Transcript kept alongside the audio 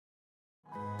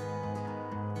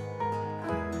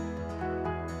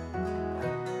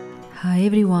Hi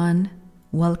everyone,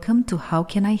 welcome to How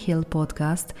Can I Heal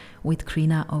podcast with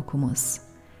Krina Okumus.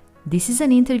 This is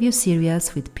an interview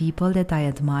series with people that I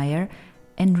admire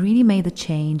and really made a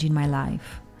change in my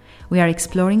life. We are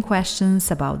exploring questions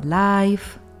about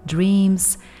life,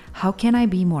 dreams, how can I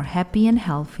be more happy and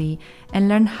healthy, and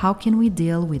learn how can we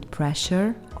deal with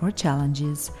pressure or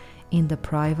challenges in the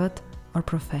private or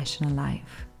professional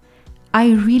life.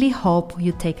 I really hope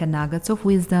you take a nugget of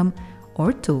wisdom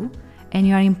or two and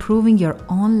you are improving your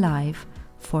own life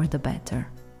for the better.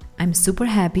 I'm super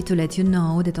happy to let you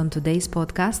know that on today's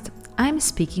podcast, I'm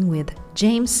speaking with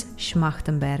James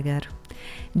Schmachtenberger.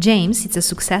 James is a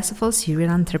successful serial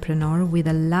entrepreneur with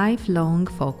a lifelong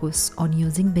focus on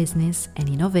using business and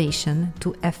innovation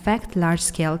to effect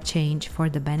large-scale change for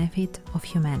the benefit of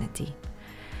humanity.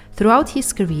 Throughout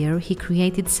his career, he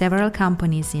created several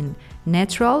companies in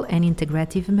natural and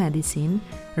integrative medicine,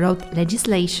 wrote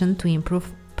legislation to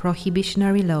improve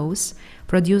prohibitionary laws,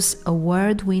 produced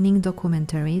award-winning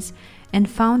documentaries, and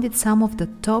founded some of the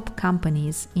top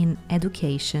companies in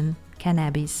education,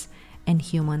 cannabis, and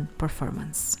human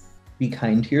performance. Be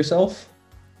kind to yourself.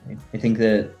 I think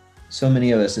that so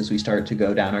many of us, as we start to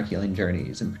go down our healing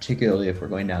journeys, and particularly if we're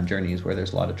going down journeys where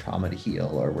there's a lot of trauma to heal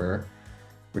or we're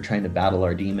trying to battle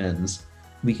our demons,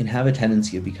 we can have a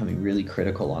tendency of becoming really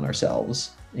critical on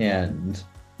ourselves. And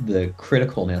the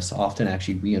criticalness often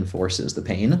actually reinforces the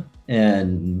pain.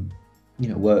 And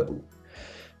what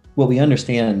we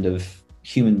understand of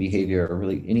human behavior, or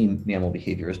really any mammal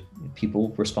behavior, is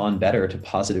people respond better to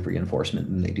positive reinforcement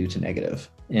than they do to negative.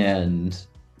 And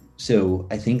so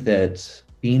I think that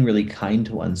being really kind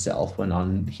to oneself when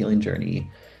on the healing journey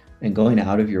and going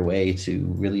out of your way to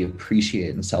really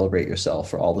appreciate and celebrate yourself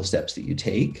for all the steps that you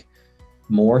take,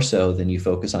 more so than you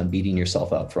focus on beating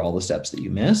yourself up for all the steps that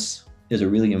you miss, is a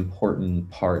really important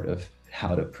part of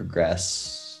how to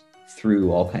progress through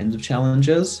all kinds of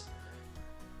challenges.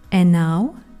 And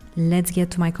now, let's get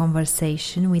to my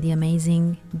conversation with the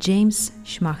amazing James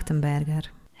Schmachtenberger.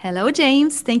 Hello,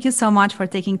 James. Thank you so much for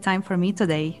taking time for me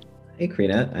today. Hey,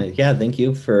 Krina. Thank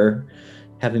you for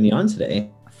having me on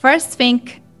today. First thing,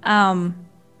 I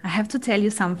have to tell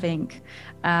you something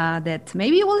that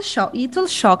maybe it will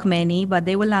shock many, but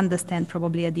they will understand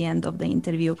probably at the end of the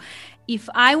interview. If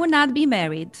I would not be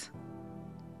married,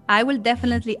 I will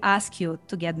definitely ask you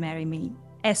to marry me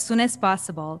as soon as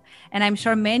possible. And I'm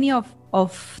sure many of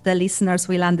the listeners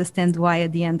will understand why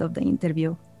at the end of the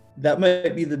interview. That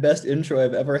might be the best intro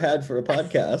I've ever had for a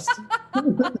podcast.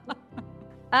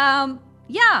 Our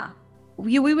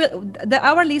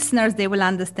listeners, they will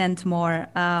understand more.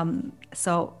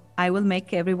 So I will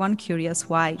make everyone curious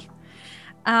why.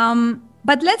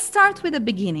 But let's start with the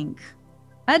beginning,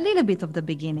 a little bit of the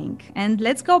beginning. And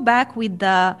let's go back with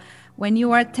when you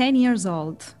were 10 years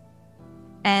old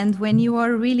and when you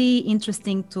were really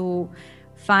interested to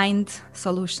find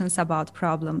solutions about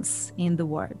problems in the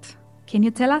world. Can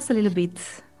you tell us a little bit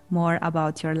more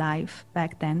about your life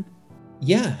back then?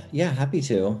 Yeah, happy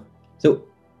to. So,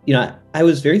 I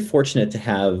was very fortunate to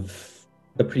have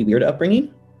a pretty weird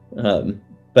upbringing,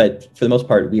 but for the most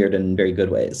part, weird in very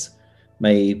good ways.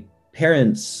 My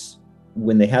parents,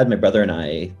 when they had my brother and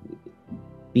I,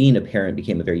 being a parent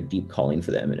became a very deep calling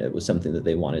for them, and it was something that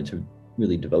they wanted to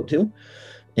really devote to.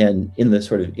 And in the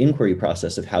sort of inquiry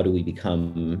process of how do we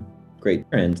become great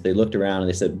parents, they looked around and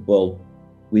they said, well,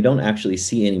 we don't actually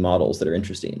see any models that are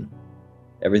interesting.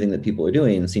 Everything that people are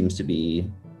doing seems to be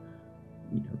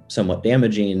somewhat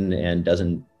damaging and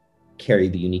doesn't carry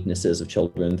the uniquenesses of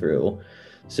children through.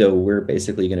 So we're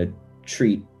basically going to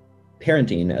treat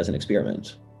parenting as an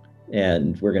experiment.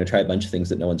 And we're going to try a bunch of things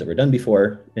that no one's ever done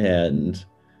before and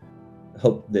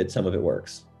hope that some of it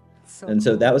works.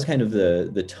 So that was kind of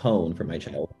the tone for my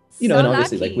child. And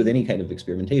obviously lucky. Like with any kind of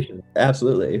experimentation,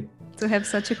 absolutely. To have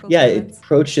such a cool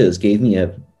approaches gave me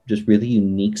a just really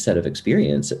unique set of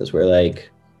experiences where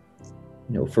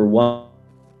for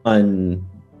one,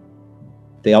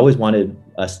 they always wanted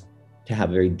us to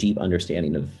have a very deep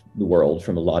understanding of the world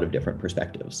from a lot of different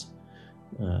perspectives.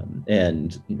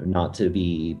 And not to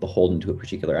be beholden to a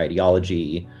particular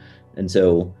ideology. And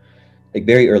so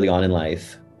very early on in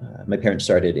life, my parents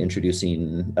started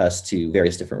introducing us to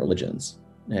various different religions.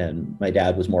 And my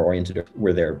dad was more oriented,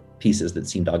 were there pieces that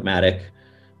seemed dogmatic?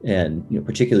 And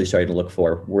particularly starting to look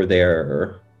for, were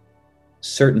there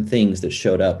certain things that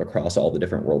showed up across all the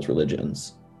different world's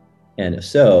religions? And if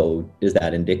so, is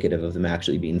that indicative of them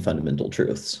actually being fundamental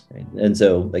truths? Right? And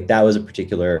so that was a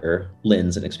particular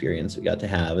lens and experience we got to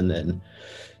have. And then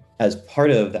as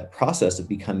part of that process of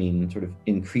becoming sort of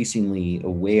increasingly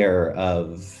aware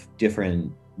of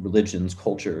different religions,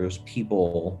 cultures,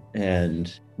 people,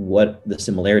 and what the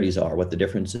similarities are, what the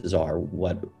differences are,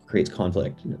 what creates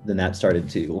conflict, then that started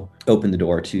to open the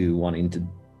door to wanting to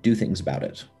do things about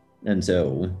it. And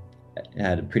so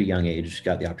at a pretty young age,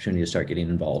 got the opportunity to start getting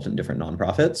involved in different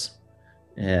nonprofits.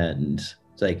 And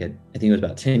it's like, I think it was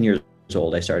about 10 years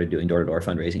old, I started doing door-to-door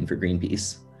fundraising for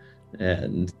Greenpeace.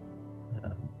 And,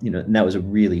 and that was a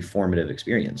really formative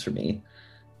experience for me.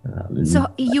 So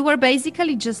you were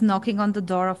basically just knocking on the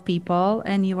door of people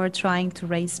and you were trying to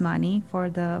raise money for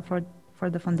the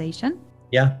foundation?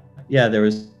 Yeah. There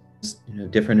was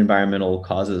different environmental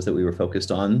causes that we were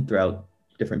focused on throughout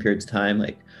different periods of time.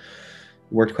 Like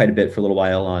worked quite a bit for a little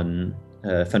while on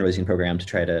a fundraising program to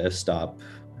try to stop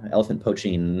elephant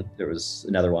poaching. There was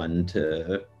another one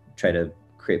to try to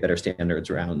create better standards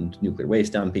around nuclear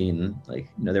waste dumping. Like,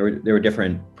 there were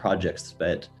different projects,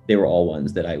 but they were all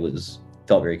ones that I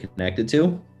felt very connected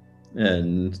to.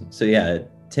 And so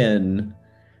at 10,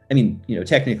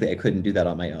 technically I couldn't do that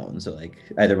on my own. So like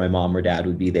either my mom or dad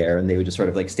would be there and they would just sort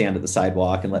of like stand at the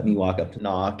sidewalk and let me walk up to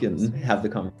knock and have the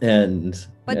conversation.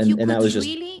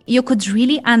 You could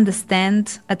really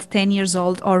understand at 10 years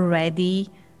old already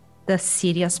the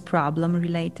serious problem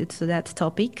related to that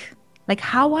topic. Like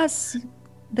how was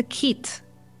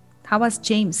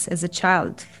James as a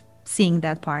child seeing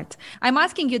that part? I'm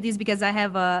asking you this because I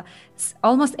have a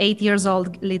almost 8 years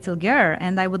old little girl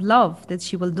and I would love that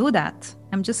she will do that.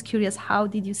 I'm just curious, how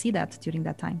did you see that during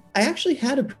that time? I actually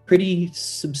had a pretty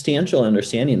substantial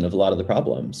understanding of a lot of the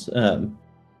problems.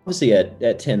 Obviously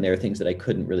at 10, there are things that I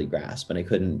couldn't really grasp and I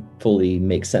couldn't fully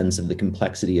make sense of the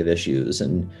complexity of issues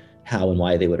and how and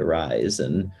why they would arise.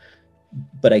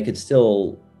 But I could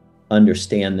still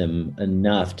understand them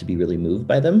enough to be really moved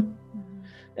by them.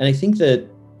 And I think that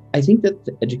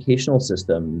the educational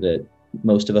system that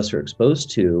most of us are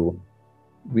exposed to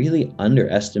really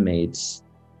underestimates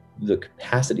the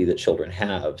capacity that children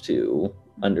have to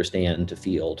understand, to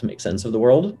feel, to make sense of the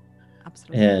world.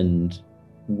 Absolutely. And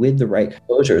with the right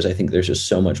exposures, I think there's just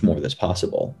so much more that's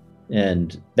possible.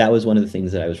 And that was one of the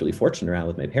things that I was really fortunate around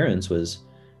with my parents was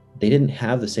they didn't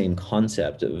have the same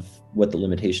concept of what the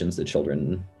limitations that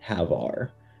children have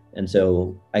are. And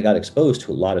so I got exposed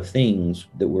to a lot of things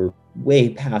that were way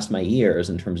past my years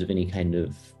in terms of any kind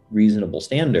of reasonable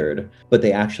standard, but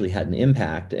they actually had an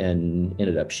impact and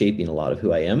ended up shaping a lot of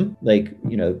who I am. Like,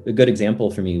 a good example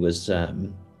for me was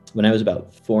when I was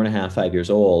about 4.5, 5 years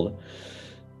old,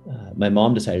 my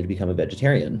mom decided to become a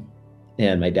vegetarian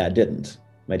and my dad didn't.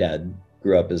 My dad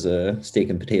grew up as a steak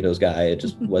and potatoes guy. It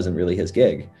just wasn't really his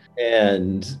gig.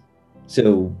 And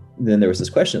so then there was this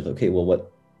question of, okay, well,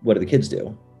 what do the kids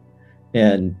do?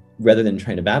 And rather than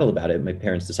trying to battle about it, my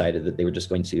parents decided that they were just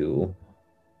going to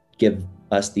give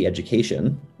us the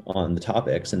education on the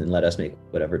topics and then let us make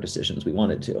whatever decisions we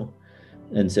wanted to.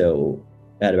 And so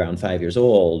at around 5 years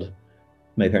old,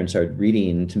 my parents started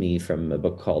reading to me from a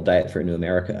book called Diet for a New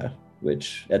America,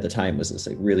 which at the time was this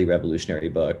like really revolutionary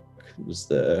book. It was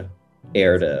the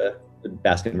heir to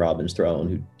Baskin-Robbins throne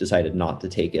who decided not to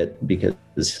take it because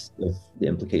of the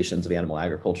implications of animal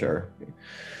agriculture.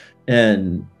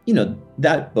 And,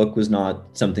 that book was not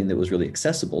something that was really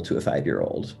accessible to a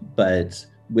 5-year-old, but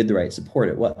with the right support,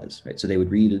 it was, right? So they would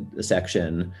read a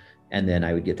section and then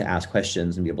I would get to ask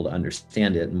questions and be able to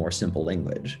understand it in more simple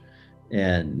language.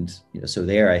 And, so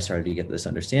there I started to get this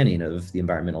understanding of the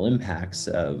environmental impacts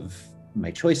of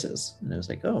my choices. And I was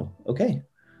like, oh, okay.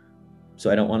 So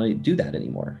I don't want to do that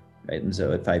anymore. Right. And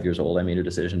so at 5 years old, I made a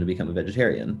decision to become a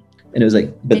vegetarian. And it was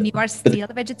like, and you are still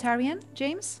a vegetarian,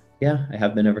 James? Yeah, I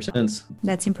have been ever since.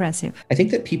 That's impressive. I think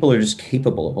that people are just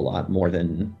capable of a lot more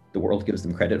than the world gives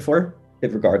them credit for,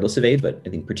 regardless of age, but I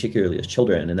think particularly as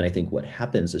children. And then I think what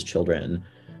happens as children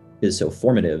is so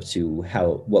formative to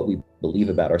what we believe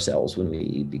about ourselves when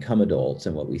we become adults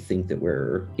and what we think that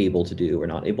we're able to do or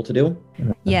not able to do.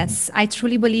 Yes, I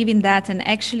truly believe in that. And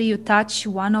actually you touch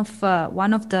one of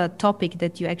the topic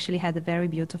that you actually had a very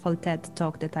beautiful TED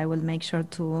talk that I will make sure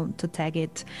to tag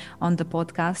it on the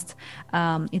podcast.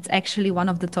 It's actually one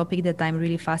of the topic that I'm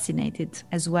really fascinated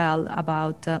as well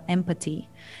about empathy.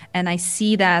 And I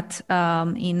see that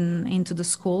into the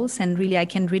schools, and really I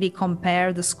can really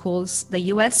compare the schools, the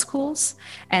US schools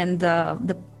and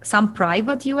some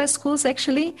private US schools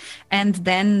actually, and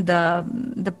then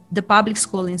the public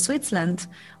school in Switzerland,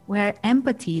 where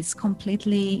empathy is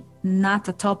completely not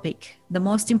a topic. The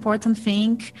most important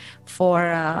thing for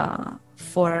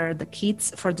the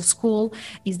kids, for the school,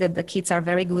 is that the kids are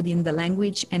very good in the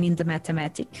language and in the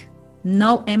mathematics.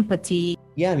 No empathy.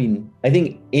 Yeah, I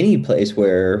think any place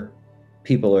where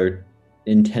people are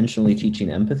intentionally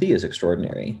teaching empathy is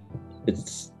extraordinary.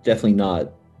 It's definitely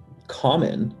not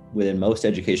common within most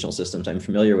educational systems I'm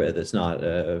familiar with. It's not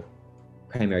a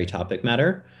primary topic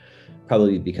matter,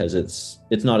 probably because it's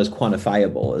not as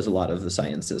quantifiable as a lot of the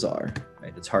sciences are,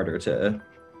 right? It's harder to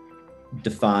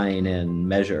define and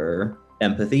measure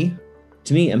empathy.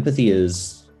 To me, empathy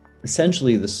is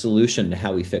essentially the solution to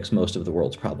how we fix most of the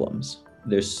world's problems.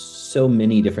 There's so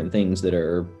many different things that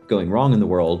are going wrong in the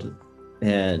world,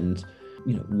 and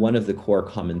one of the core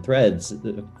common threads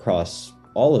across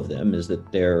all of them is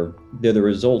that they're the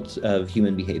result of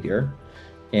human behavior,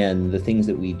 and the things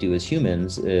that we do as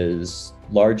humans is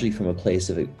largely from a place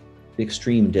of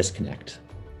extreme disconnect,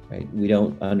 right? We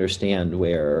don't understand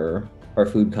where our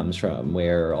food comes from,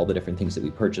 where all the different things that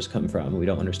we purchase come from. We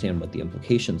don't understand what the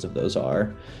implications of those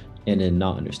are. And in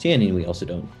not understanding, we also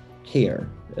don't care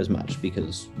as much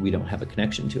because we don't have a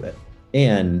connection to it.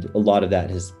 And a lot of that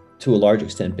has, to a large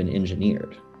extent, been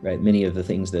engineered, right? Many of the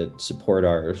things that support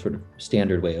our sort of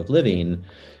standard way of living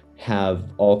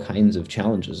have all kinds of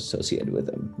challenges associated with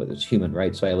them, whether it's human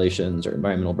rights violations or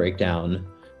environmental breakdown.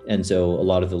 And so a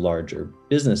lot of the larger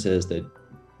businesses that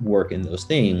work in those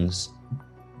things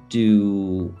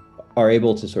are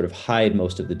able to sort of hide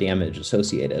most of the damage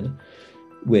associated,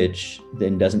 which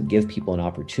then doesn't give people an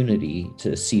opportunity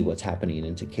to see what's happening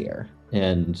and to care.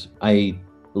 And I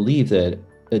believe that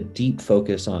a deep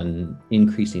focus on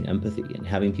increasing empathy and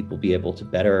having people be able to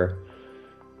better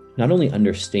not only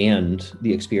understand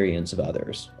the experience of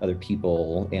others, other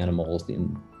people, animals, the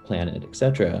planet,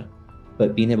 etc.,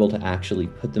 but being able to actually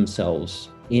put themselves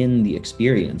in the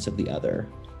experience of the other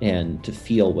and to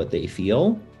feel what they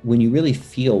feel. When you really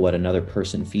feel what another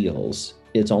person feels,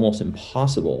 it's almost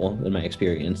impossible, in my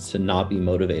experience, to not be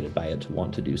motivated by it, to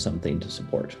want to do something to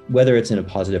support, whether it's in a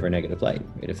positive or negative light.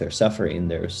 Right? If they're suffering,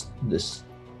 there's this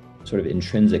sort of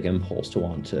intrinsic impulse to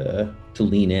want to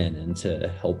lean in and to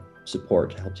help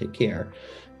support, to help take care.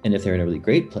 And if they're in a really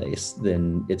great place,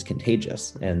 then it's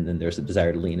contagious. And then there's a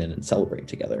desire to lean in and celebrate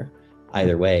together.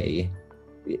 Either way,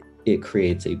 it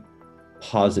creates a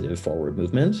positive forward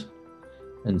movement.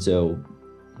 And so,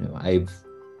 I've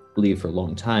believed for a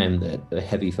long time that a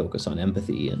heavy focus on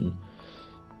empathy, and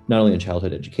not only in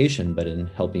childhood education, but in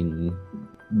helping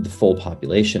the full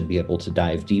population be able to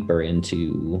dive deeper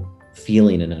into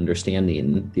feeling and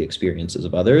understanding the experiences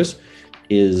of others,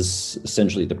 is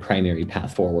essentially the primary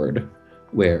path forward,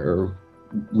 where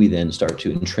we then start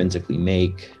to intrinsically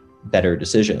make better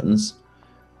decisions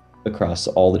across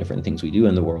all the different things we do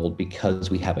in the world, because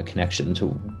we have a connection to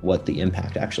what the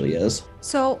impact actually is.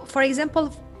 So, for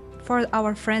example, for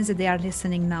our friends that they are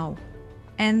listening now,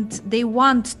 and they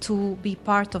want to be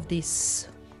part of this,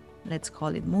 let's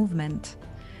call it movement,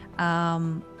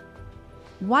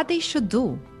 what they should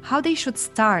do, how they should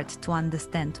start to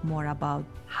understand more about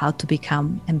how to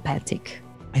become empathic.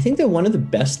 I think that one of the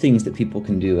best things that people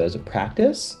can do as a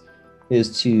practice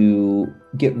is to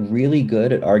get really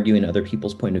good at arguing other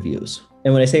people's point of views.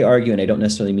 And when I say arguing, I don't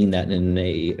necessarily mean that in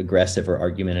an aggressive or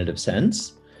argumentative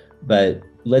sense, but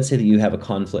let's say that you have a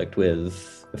conflict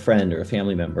with a friend or a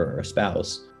family member or a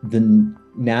spouse. The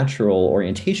natural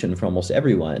orientation for almost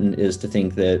everyone is to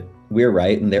think that we're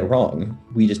right and they're wrong.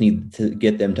 We just need to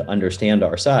get them to understand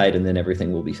our side, and then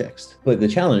everything will be fixed. But the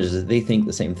challenge is that they think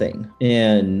the same thing.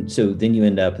 And so then you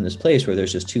end up in this place where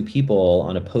there's just two people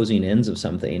on opposing ends of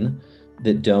something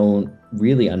that don't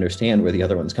really understand where the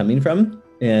other one's coming from.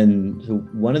 And so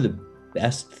one of the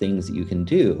best things that you can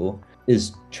do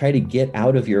is try to get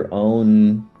out of your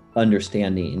own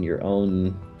understanding, your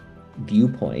own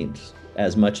viewpoint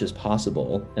as much as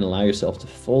possible, and allow yourself to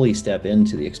fully step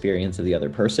into the experience of the other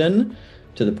person,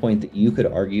 to the point that you could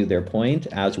argue their point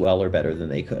as well or better than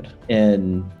they could,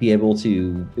 and be able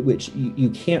to, which you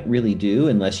can't really do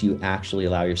unless you actually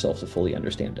allow yourself to fully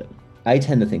understand it. I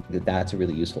tend to think that that's a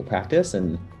really useful practice,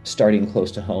 and starting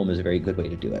close to home is a very good way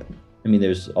to do it. I mean,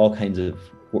 there's all kinds of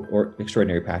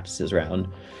extraordinary practices around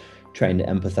trying to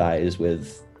empathize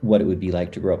with what it would be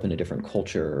like to grow up in a different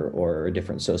culture or a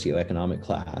different socioeconomic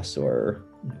class or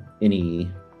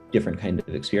any different kind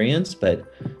of experience.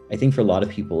 But I think for a lot of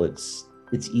people, it's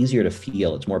easier to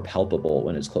feel, it's more palpable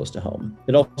when it's close to home.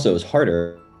 It also is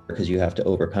harder because you have to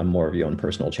overcome more of your own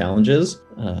personal challenges.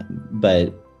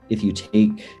 But if you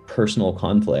take personal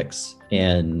conflicts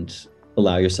and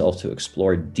allow yourself to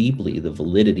explore deeply the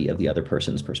validity of the other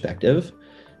person's perspective,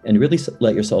 and really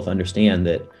let yourself understand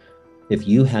that if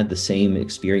you had the same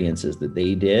experiences that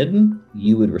they did,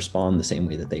 you would respond the same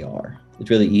way that they are. It's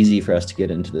really easy for us to get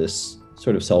into this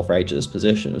sort of self-righteous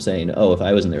position of saying, oh, if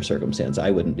I was in their circumstance, I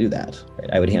wouldn't do that. Right?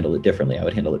 I would handle it differently. I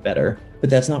would handle it better. But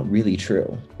that's not really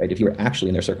true. Right? If you were actually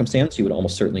in their circumstance, you would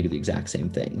almost certainly do the exact same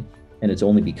thing. And it's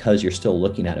only because you're still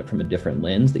looking at it from a different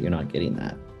lens that you're not getting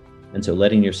that. And so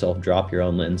letting yourself drop your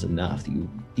own lens enough that you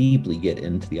deeply get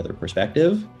into the other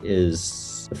perspective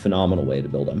is a phenomenal way to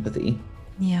build empathy.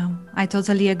 Yeah, I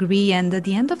totally agree. And at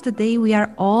the end of the day, we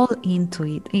are all into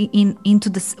it, into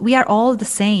this. We are all the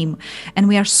same, and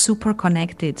we are super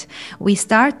connected. We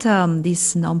start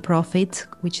this nonprofit,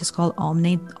 which is called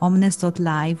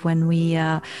Omnes.live, when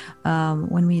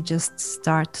we just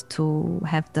start to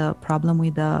have the problem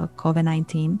with the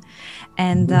COVID-19,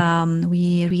 and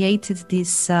we created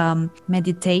this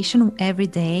meditation every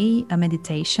day, a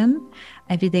meditation.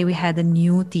 Every day we had a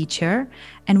new teacher,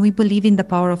 and we believe in the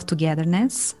power of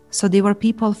togetherness. So there were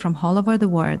people from all over the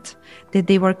world that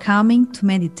they were coming to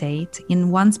meditate in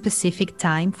one specific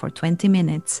time for 20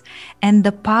 minutes. And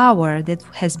the power that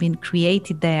has been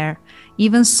created there,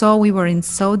 even so we were in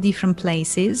so different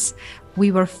places,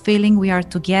 we were feeling we are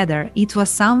together. It was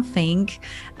something,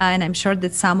 and I'm sure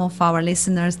that some of our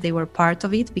listeners, they were part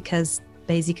of it, because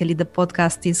basically the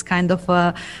podcast is kind of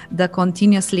the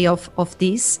continuously of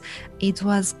this. It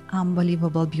was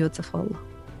unbelievable, beautiful.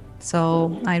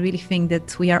 So I really think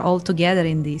that we are all together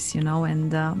in this, and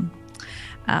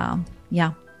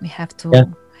we have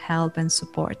to help and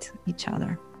support each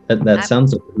other. That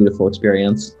sounds like a beautiful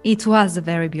experience. It was a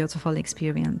very beautiful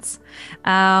experience.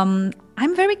 I'm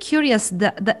very curious.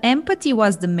 The empathy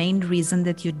was the main reason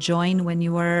that you joined when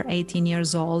you were 18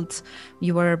 years old.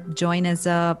 You were joined as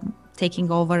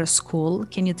taking over a school.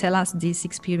 Can you tell us this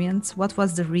experience? What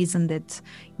was the reason that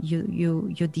you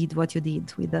did what you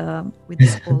did with the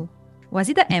school? Was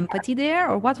it the empathy there,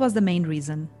 or what was the main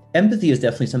reason? Empathy is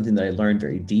definitely something that I learned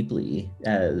very deeply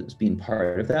as being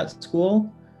part of that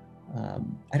school.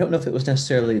 I don't know if it was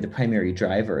necessarily the primary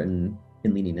driver in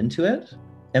leaning into it.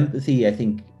 Empathy, I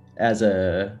think, as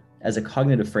a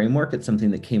cognitive framework, it's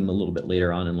something that came a little bit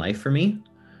later on in life for me.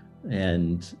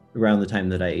 And around the time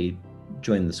that I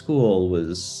joined the school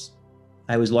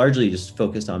I was largely just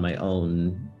focused on my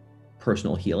own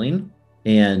personal healing.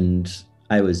 And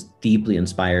I was deeply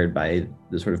inspired by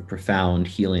the sort of profound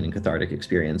healing and cathartic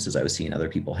experiences I was seeing other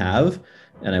people have.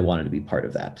 And I wanted to be part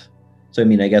of that. So, I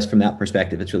mean, I guess from that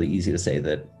perspective, it's really easy to say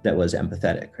that was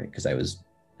empathetic, right? Because I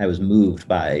was moved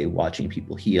by watching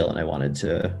people heal, and I wanted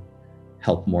to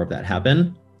help more of that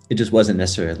happen. It just wasn't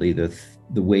necessarily the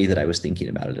way that I was thinking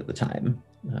about it at the time,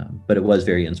 but it was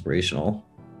very inspirational.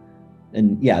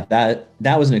 And yeah, that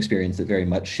was an experience that very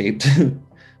much shaped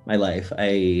my life.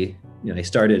 I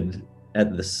started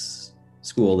at this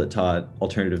school that taught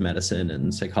alternative medicine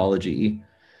and psychology,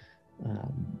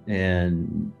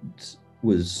 and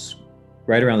was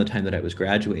right around the time that I was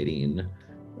graduating.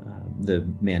 The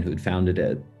man who had founded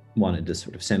it wanted to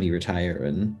sort of semi-retire,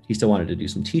 and he still wanted to do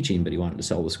some teaching, but he wanted to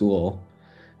sell the school.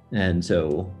 And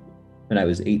so, and I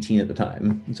was 18 at the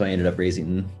time, so I ended up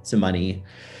raising some money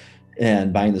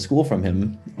and buying the school from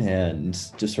him, and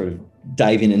just sort of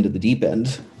diving into the deep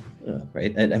end,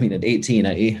 right? I mean, at 18,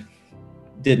 I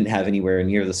didn't have anywhere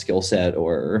near the skill set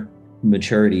or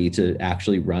maturity to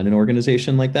actually run an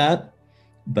organization like that.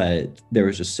 But there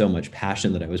was just so much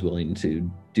passion that I was willing to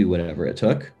do whatever it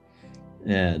took.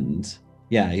 And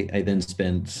yeah, I then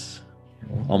spent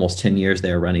almost 10 years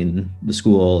there running the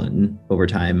school, and over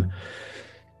time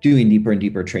doing deeper and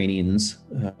deeper trainings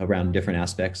around different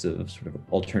aspects of sort of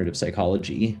alternative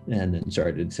psychology, and then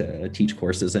started to teach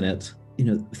courses in it.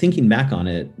 Thinking back on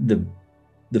it,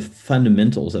 the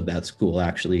fundamentals of that school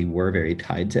actually were very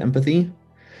tied to empathy.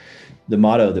 The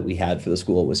motto that we had for the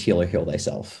school was "Heal or Heal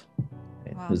Thyself."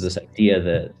 Wow. It was this idea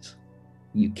that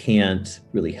you can't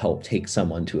really help take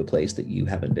someone to a place that you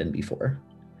haven't been before.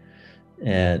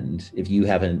 And if you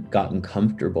haven't gotten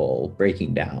comfortable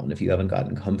breaking down, if you haven't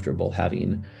gotten comfortable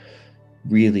having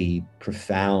really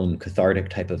profound cathartic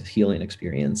type of healing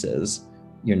experiences,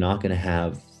 you're not going to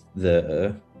have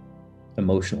the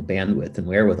emotional bandwidth and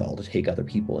wherewithal to take other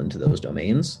people into those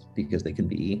domains, because they can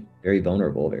be very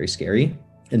vulnerable, very scary.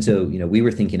 And so, we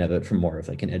were thinking of it from more of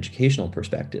like an educational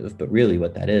perspective, but really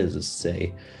what that is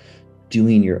say,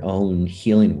 doing your own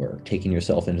healing work, taking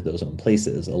yourself into those own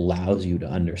places allows you to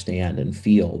understand and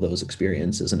feel those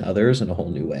experiences in others in a whole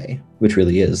new way, which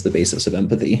really is the basis of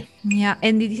empathy. Yeah.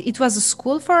 And it was a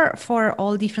school for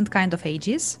all different kind of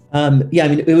ages? Yeah, I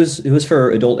mean, it was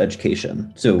for adult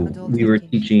education. So we were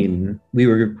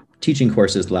teaching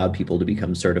courses that allowed people to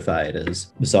become certified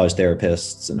as massage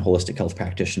therapists and holistic health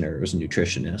practitioners and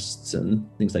nutritionists and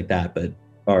things like that. But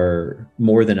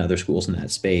more than other schools in that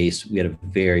space, we had a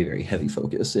very, very heavy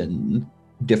focus in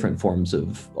different forms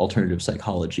of alternative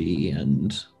psychology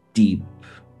and deep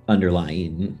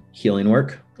underlying healing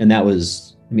work. And that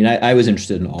was I mean, I was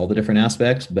interested in all the different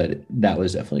aspects, but that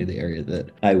was definitely the area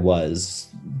that I was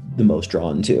the most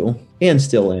drawn to, and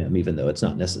still am, even though it's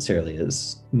not necessarily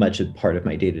as much a part of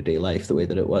my day-to-day life the way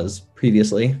that it was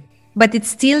previously. But it's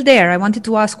still there. I wanted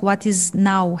to ask, what is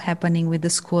now happening with the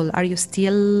school? Are you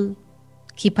still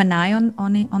keep an eye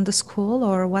on the school,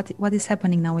 or what is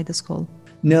happening now with the school?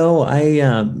 No, I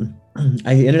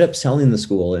ended up selling the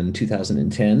school in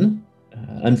 2010.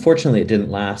 Unfortunately, it didn't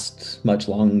last much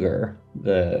longer.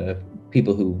 The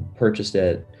people who purchased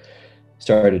it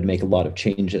started to make a lot of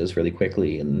changes really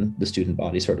quickly, and the student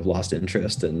body sort of lost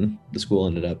interest, and the school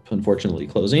ended up unfortunately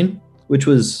closing, which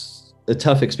was a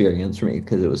tough experience for me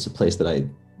because it was a place that I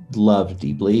loved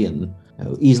deeply and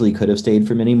easily could have stayed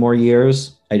for many more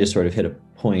years. I just sort of hit a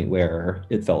point where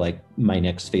it felt like my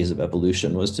next phase of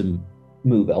evolution was to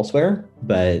move elsewhere.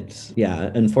 But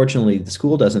yeah, unfortunately, the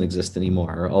school doesn't exist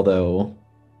anymore, although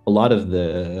a lot of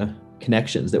the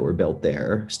connections that were built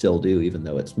there still do, even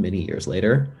though it's many years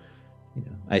later.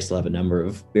 I still have a number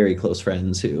of very close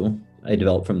friends who I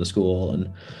developed from the school,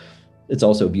 and it's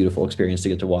also a beautiful experience to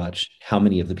get to watch how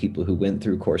many of the people who went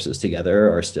through courses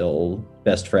together are still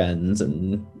best friends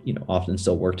and, often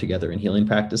still work together in healing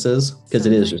practices, because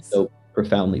it is just so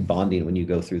profoundly bonding when you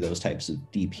go through those types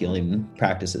of deep healing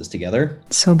practices together.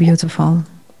 So beautiful.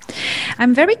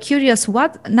 I'm very curious,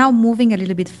 now moving a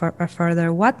little bit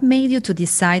further, what made you to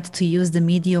decide to use the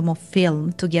medium of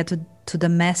film to get to the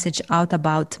message out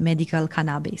about medical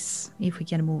cannabis? If we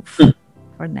can move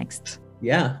for next.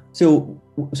 Yeah. So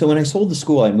when I sold the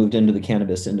school, I moved into the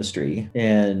cannabis industry,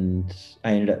 and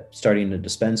I ended up starting a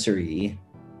dispensary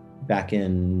back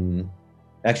in,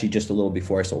 actually just a little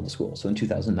before I sold the school. So in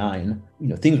 2009,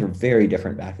 things were very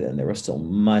different back then. There was still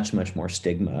much, much more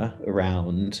stigma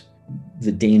around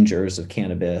the dangers of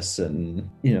cannabis. And,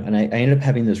 and I ended up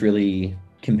having this really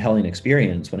compelling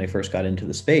experience when I first got into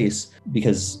the space,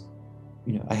 because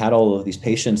I had all of these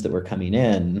patients that were coming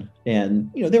in, and,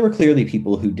 there were clearly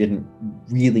people who didn't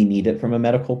really need it from a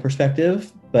medical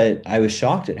perspective, but I was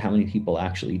shocked at how many people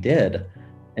actually did.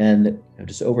 And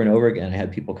just over and over again, I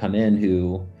had people come in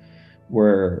who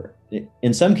were,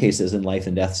 in some cases, in life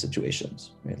and death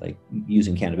situations, right? Like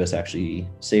using cannabis actually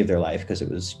saved their life because it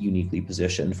was uniquely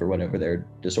positioned for whatever their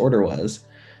disorder was.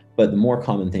 But the more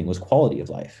common thing was quality of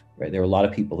life, right? There were a lot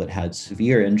of people that had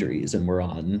severe injuries and were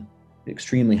on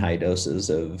extremely high doses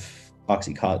of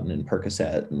Oxycontin and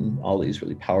Percocet and all these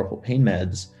really powerful pain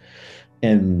meds.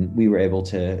 And we were able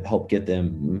to help get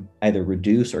them either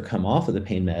reduce or come off of the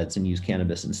pain meds and use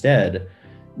cannabis instead,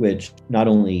 which not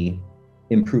only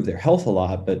improved their health a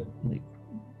lot, but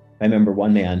I remember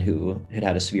one man who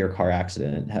had a severe car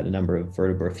accident, had a number of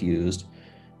vertebrae fused,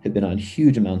 had been on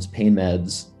huge amounts of pain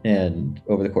meds. And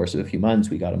over the course of a few months,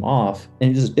 we got him off. And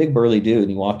he was this big burly dude, and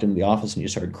he walked into the office and he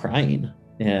started crying.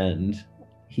 And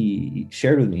he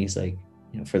shared with me, he's like,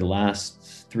 for the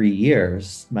last 3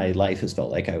 years, my life has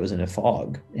felt like I was in a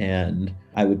fog. And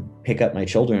I would pick up my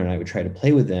children and I would try to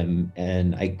play with them,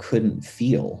 and I couldn't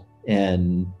feel.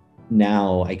 And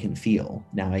now I can feel.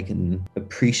 Now I can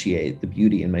appreciate the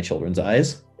beauty in my children's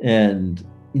eyes. And,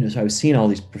 so I was seeing all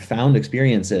these profound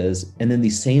experiences. And then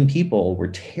these same people were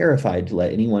terrified to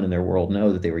let anyone in their world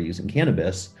know that they were using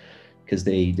cannabis, because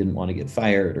they didn't want to get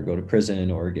fired or go to prison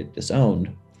or get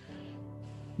disowned.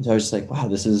 So I was just like, wow,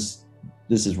 this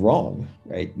is wrong,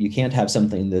 right? You can't have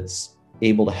something that's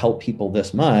able to help people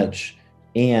this much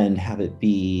and have it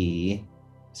be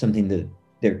something that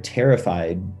they're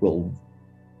terrified will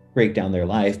break down their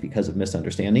life because of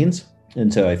misunderstandings.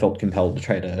 And so I felt compelled to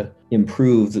try to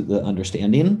improve the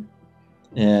understanding.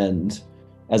 And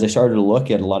as I started to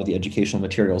look at a lot of the educational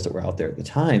materials that were out there at the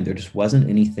time, there just wasn't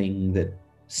anything that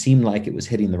seemed like it was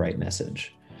hitting the right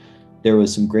message. There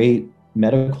was some great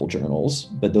medical journals,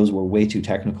 but those were way too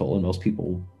technical, and most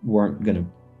people weren't going to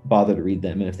bother to read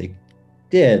them. And if they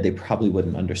did, they probably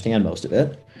wouldn't understand most of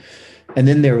it. And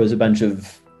then there was a bunch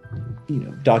of,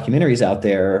 documentaries out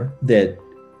there that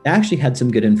actually had some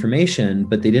good information,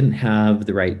 but they didn't have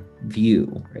the right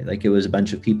view, right? Like it was a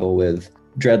bunch of people with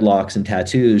dreadlocks and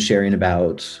tattoos sharing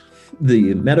about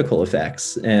the medical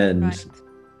effects, and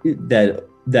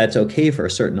that's okay for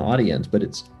a certain audience, but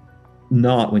it's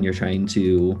not when you're trying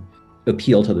to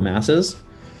appeal to the masses.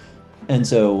 And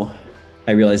so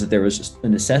I realized that there was just a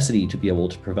necessity to be able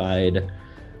to provide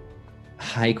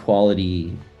high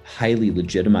quality, highly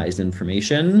legitimized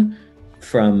information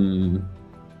from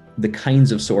the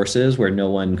kinds of sources where no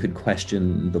one could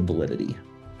question the validity.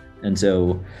 And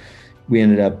so we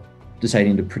ended up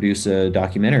deciding to produce a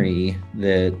documentary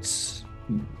that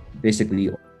basically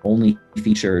only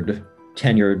featured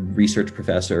tenured research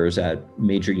professors at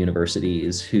major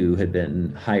universities who had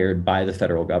been hired by the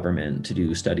federal government to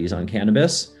do studies on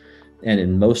cannabis. And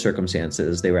in most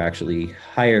circumstances, they were actually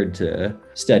hired to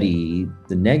study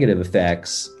the negative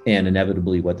effects. And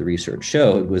inevitably, what the research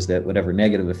showed was that whatever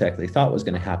negative effect they thought was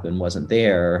going to happen wasn't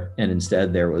there. And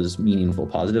instead, there was meaningful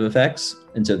positive effects.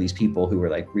 And so these people who were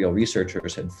like real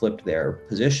researchers had flipped their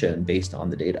position based on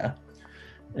the data.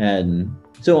 And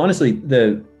so honestly,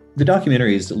 the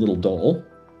documentary is a little dull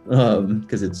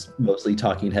because it's mostly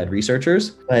talking head researchers,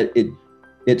 but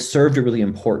it served a really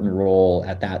important role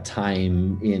at that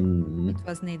time It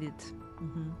was needed.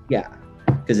 Mm-hmm. Yeah,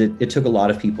 because it took a lot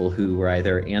of people who were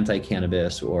either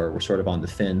anti-cannabis or were sort of on the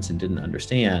fence and didn't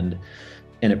understand,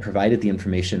 and it provided the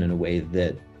information in a way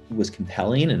that was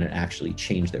compelling and it actually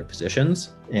changed their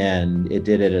positions. And it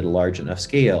did it at a large enough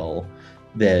scale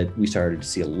that we started to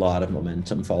see a lot of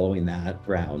momentum following that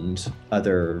around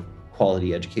other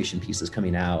quality education pieces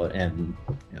coming out, and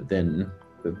then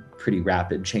a pretty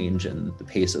rapid change in the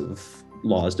pace of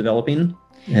laws developing.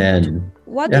 And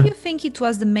what do you think it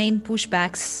was the main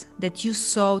pushbacks that you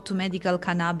saw to medical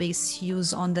cannabis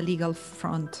use on the legal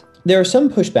front? There are some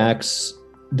pushbacks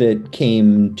that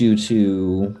came due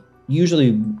to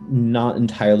usually not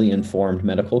entirely informed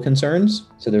medical concerns.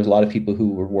 So there's a lot of people who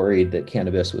were worried that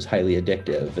cannabis was highly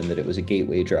addictive and that it was a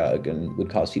gateway drug and would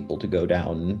cause people to go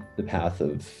down the path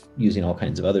of using all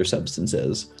kinds of other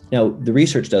substances. Now, the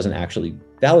research doesn't actually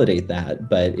validate that,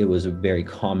 but it was a very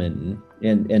common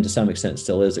and to some extent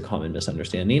still is a common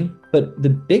misunderstanding. But the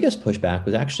biggest pushback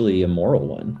was actually a moral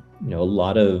one. A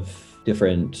lot of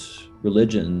different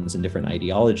religions and different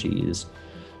ideologies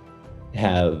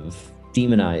have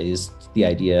demonized the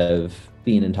idea of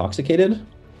being intoxicated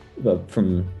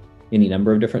from any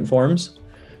number of different forms.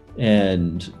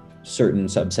 And certain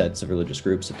subsets of religious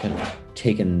groups have kind of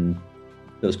taken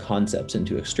those concepts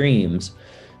into extremes.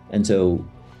 And so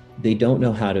they don't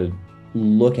know how to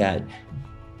look at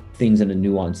things in a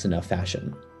nuanced enough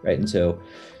fashion, right? And so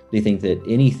they think that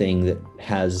anything that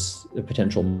has a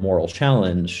potential moral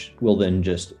challenge will then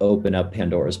just open up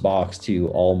Pandora's box to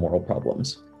all moral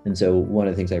problems. And so one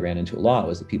of the things I ran into a lot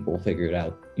was that people figured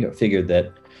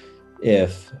that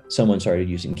if someone started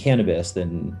using cannabis,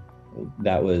 then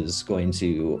that was going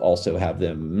to also have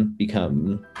them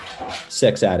become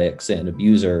sex addicts and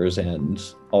abusers and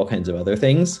all kinds of other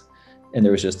things. And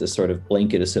there was just this sort of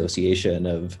blanket association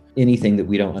of anything that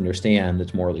we don't understand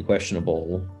that's morally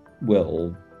questionable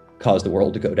will cause the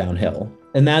world to go downhill.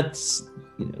 And that's,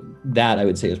 that I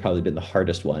would say has probably been the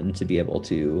hardest one to be able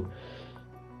to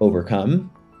overcome.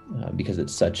 Because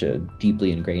it's such a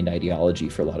deeply ingrained ideology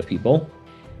for a lot of people.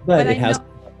 But it has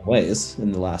ways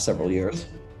in the last several years.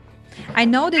 I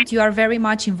know that you are very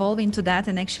much involved into that,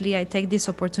 and actually I take this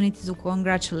opportunity to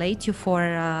congratulate you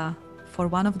for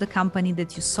one of the company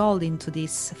that you sold into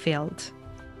this field.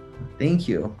 Thank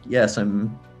you. Yes,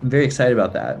 I'm very excited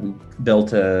about that. We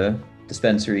built a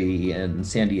dispensary in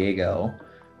San Diego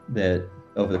that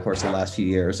over the course of the last few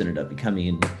years ended up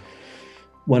becoming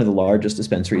one of the largest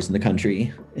dispensaries in the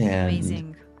country. And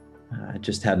amazing.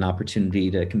 Just had an opportunity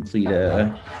to complete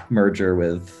a merger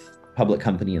with a public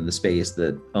company in the space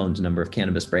that owns a number of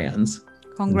cannabis brands.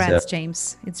 Congrats,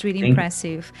 James. It's really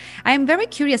impressive. I am very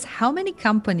curious, how many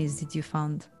companies did you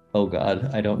found? Oh God,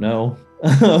 I don't know.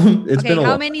 It's been a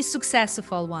how lot. many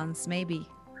successful ones, maybe?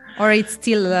 Or it's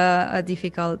still a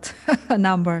difficult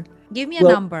number? Give me a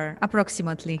number,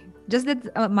 approximately. Just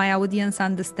that my audience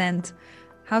understand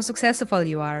how successful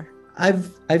you are.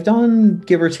 I've done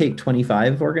give or take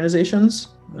 25 organizations.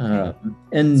 Okay.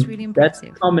 And that's really impressive.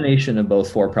 That's a combination of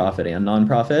both for-profit and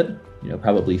nonprofit.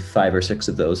 Probably 5 or 6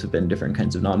 of those have been different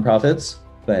kinds of nonprofits.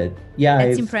 But yeah,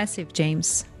 that's impressive,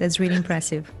 James. That's really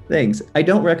impressive. Thanks. I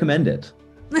don't recommend it.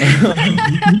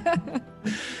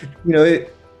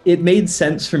 It made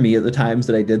sense for me at the times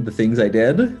that I did the things I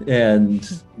did.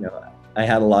 And I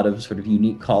had a lot of sort of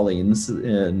unique callings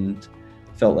and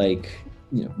felt like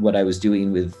what I was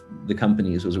doing with the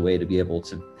companies was a way to be able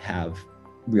to have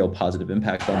real positive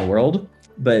impact on the world.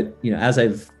 But as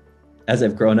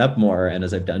I've grown up more and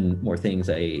as I've done more things,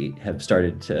 I have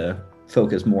started to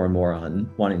focus more and more on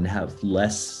wanting to have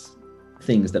less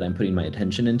things that I'm putting my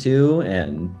attention into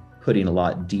and putting a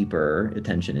lot deeper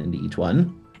attention into each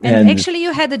one. And actually,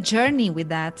 you had a journey with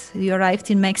that. You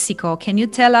arrived in Mexico. Can you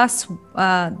tell us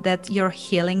that you're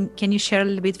healing? Can you share a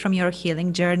little bit from your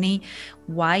healing journey,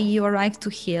 why you arrived to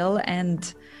heal,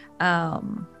 and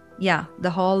the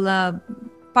whole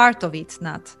part of it,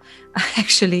 not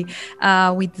actually,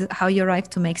 with how you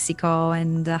arrived to Mexico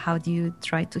and how do you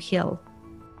try to heal?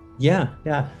 Yeah.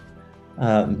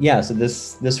 So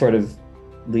this sort of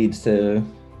leads to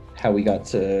how we got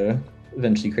to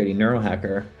eventually creating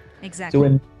Neurohacker.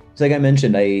 Exactly. So like I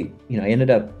mentioned, I ended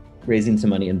up raising some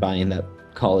money and buying that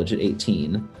college at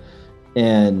 18.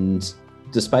 And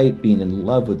despite being in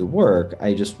love with the work,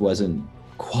 I just wasn't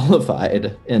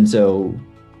qualified. And so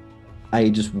I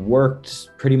just worked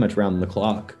pretty much round the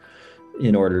clock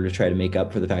in order to try to make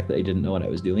up for the fact that I didn't know what I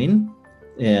was doing.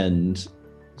 And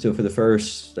so for the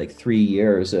first 3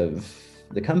 years of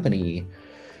the company,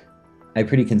 I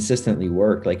pretty consistently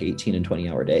worked 18 and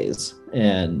 20-hour days.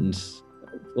 And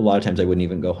a lot of times I wouldn't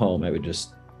even go home. I would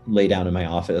just lay down in my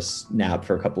office, nap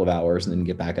for a couple of hours, and then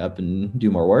get back up and do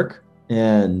more work.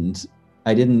 And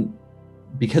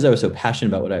because I was so passionate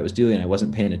about what I was doing, I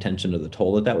wasn't paying attention to the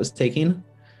toll that was taking.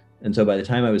 And so by the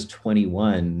time I was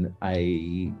 21,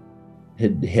 I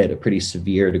had hit a pretty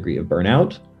severe degree of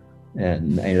burnout.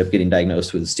 And I ended up getting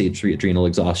diagnosed with stage 3 adrenal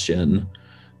exhaustion.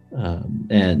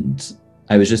 And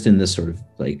I was just in this sort of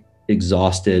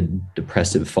exhausted,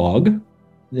 depressive fog.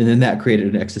 And then that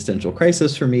created an existential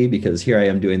crisis for me, because here I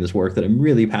am doing this work that I'm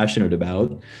really passionate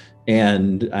about.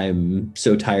 And I'm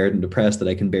so tired and depressed that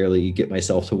I can barely get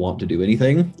myself to want to do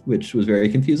anything, which was very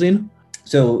confusing.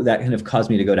 So that kind of caused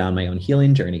me to go down my own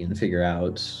healing journey and figure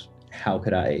out how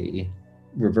could I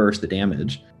reverse the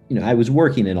damage. I was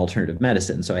working in alternative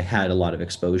medicine, so I had a lot of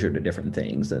exposure to different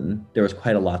things. And there was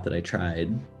quite a lot that I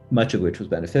tried, much of which was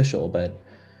beneficial. But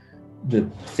the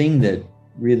thing that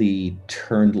really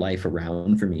turned life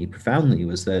around for me profoundly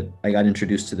was that I got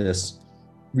introduced to this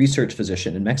research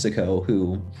physician in Mexico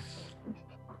who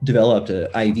developed an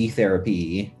IV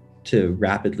therapy to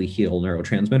rapidly heal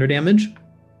neurotransmitter damage.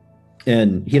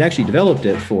 And he had actually developed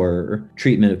it for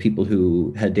treatment of people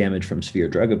who had damage from severe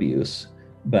drug abuse.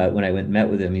 But when I went and met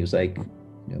with him, he was like,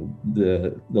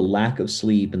 the lack of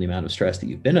sleep and the amount of stress that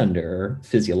you've been under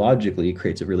physiologically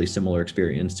creates a really similar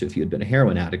experience to if you had been a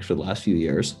heroin addict for the last few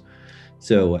years.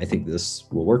 So I think this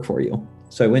will work for you.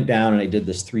 So I went down and I did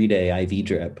this 3-day IV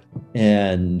drip,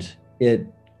 and it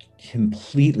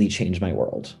completely changed my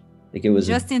world. It was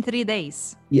just in 3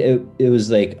 days. Yeah, it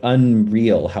was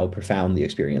unreal how profound the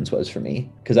experience was for me.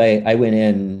 Because I went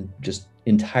in just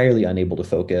entirely unable to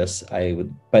focus.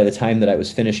 By the time that I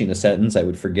was finishing a sentence, I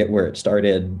would forget where it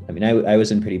started. I mean, I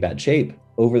was in pretty bad shape.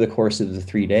 Over the course of the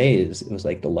 3 days, it was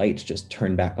like the lights just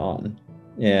turned back on.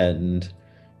 And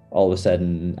all of a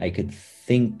sudden I could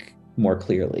think more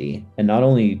clearly, and not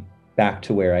only back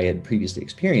to where I had previously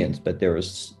experienced, but there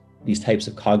was these types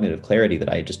of cognitive clarity that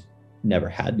I just never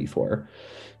had before.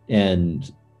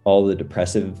 And all the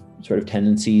depressive sort of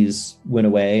tendencies went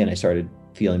away, and I started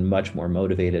feeling much more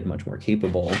motivated, much more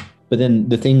capable. But then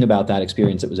the thing about that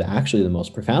experience that was actually the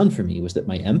most profound for me was that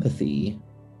my empathy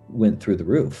went through the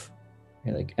roof.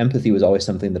 Empathy was always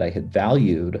something that I had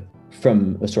valued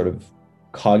from a sort of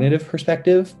cognitive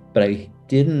perspective, but I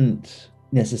didn't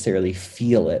necessarily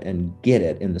feel it and get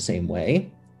it in the same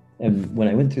way. And when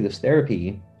I went through this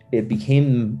therapy, it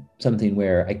became something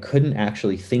where I couldn't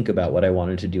actually think about what I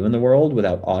wanted to do in the world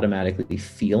without automatically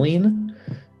feeling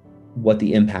what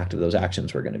the impact of those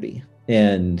actions were going to be.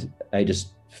 And I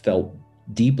just felt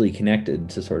deeply connected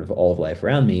to sort of all of life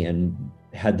around me, and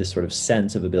had this sort of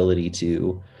sense of ability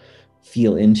to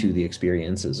feel into the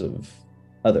experiences of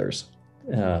others.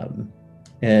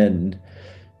 And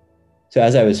so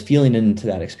as I was feeling into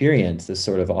that experience, this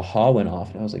sort of aha went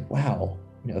off, and I was like, wow,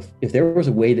 if there was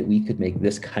a way that we could make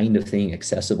this kind of thing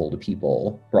accessible to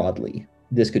people broadly,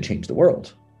 this could change the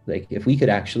world. If we could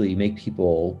actually make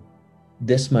people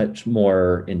this much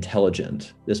more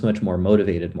intelligent, this much more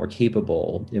motivated, more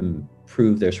capable,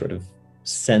 improve their sort of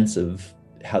sense of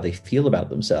how they feel about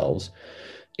themselves,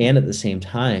 and at the same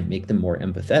time make them more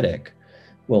empathetic,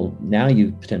 well, now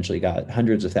you've potentially got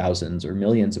hundreds of thousands or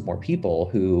millions of more people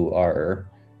who are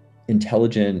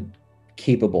intelligent,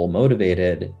 capable,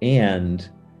 motivated, and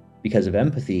because of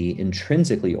empathy,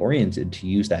 intrinsically oriented to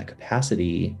use that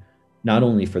capacity, not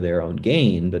only for their own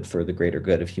gain, but for the greater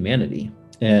good of humanity.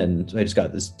 And I just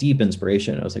got this deep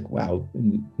inspiration. I was like, wow,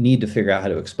 we need to figure out how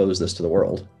to expose this to the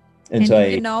world. And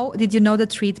so did you know the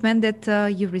treatment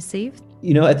that you received?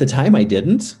 At the time I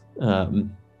didn't.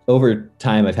 Over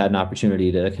time, I've had an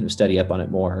opportunity to kind of study up on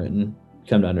it more and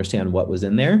come to understand what was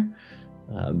in there.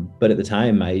 But at the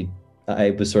time, I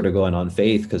was sort of going on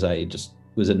faith because I just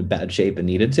was in bad shape and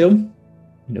needed to.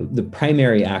 The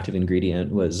primary active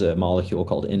ingredient was a molecule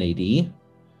called NAD,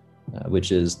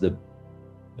 which is the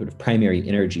sort of primary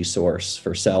energy source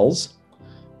for cells.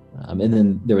 And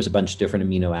then there was a bunch of different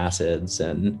amino acids,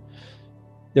 and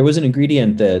there was an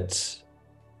ingredient that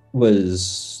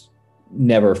was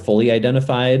never fully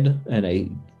identified. And I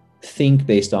think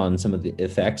based on some of the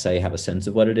effects, I have a sense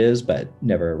of what it is, but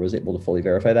never was able to fully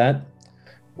verify that.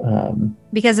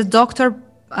 Because a doctor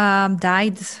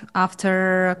died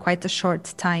after quite a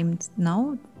short time.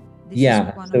 No, this Yeah.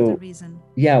 is one of the So reasons.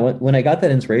 yeah, when I got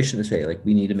that inspiration to say, like,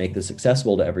 we need to make this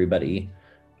accessible to everybody,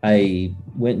 I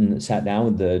went and sat down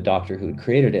with the doctor who had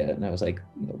created it, and I was like,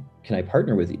 can I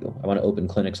partner with you? I want to open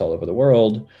clinics all over the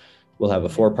world. We'll have a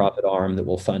for-profit arm that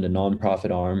will fund a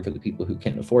non-profit arm for the people who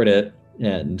can't afford it.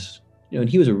 And and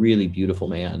he was a really beautiful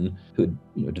man who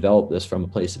had developed this from a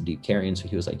place of deep caring. So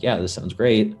he was like, yeah, this sounds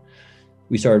great.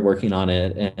 We started working on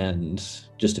it, and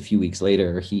just a few weeks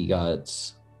later, he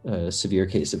got a severe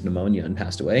case of pneumonia and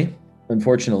passed away.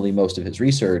 Unfortunately, most of his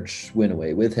research went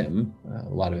away with him. A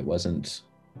lot of it wasn't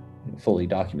fully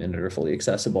documented or fully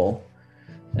accessible.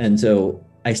 And so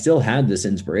I still had this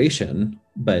inspiration,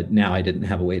 but now I didn't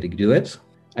have a way to do it.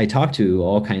 I talked to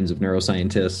all kinds of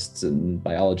neuroscientists and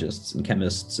biologists and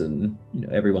chemists and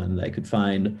everyone that I could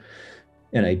find.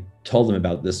 And I told them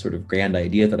about this sort of grand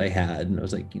idea that I had. And I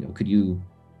was like, could you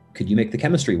make the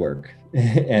chemistry work?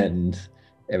 And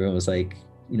everyone was like,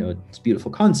 it's a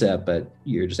beautiful concept, but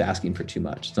you're just asking for too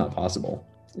much. It's not possible.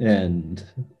 And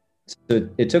so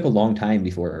it took a long time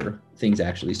before things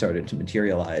actually started to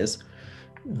materialize.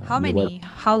 How many?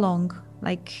 How long?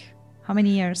 Like, how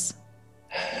many years?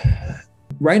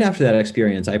 Right after that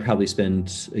experience, I probably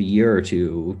spent a year or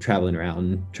two traveling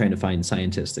around trying to find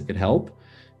scientists that could help.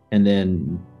 And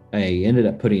then I ended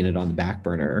up putting it on the back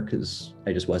burner because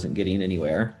I just wasn't getting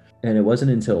anywhere. And it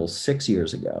wasn't until 6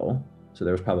 years ago, so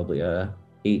there was probably a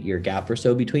 8-year gap or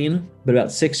so between. But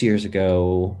about 6 years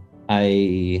ago,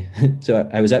 I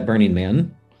was at Burning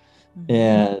Man,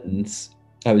 and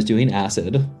I was doing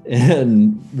acid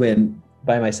and went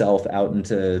by myself out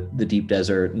into the deep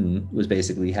desert and was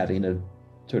basically having a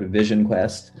sort of vision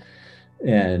quest.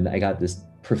 And I got this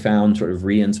profound sort of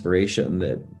re-inspiration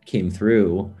that came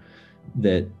through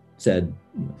that said,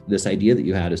 this idea that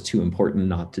you had is too important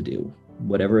not to do.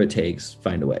 Whatever it takes,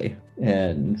 find a way.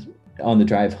 And on the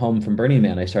drive home from Burning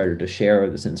Man, I started to share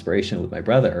this inspiration with my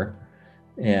brother.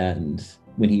 And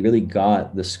when he really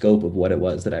got the scope of what it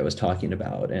was that I was talking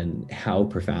about and how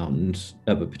profound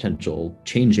of a potential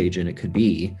change agent it could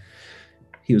be,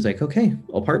 he was like, okay,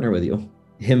 I'll partner with you.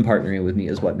 Him partnering with me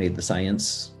is what made the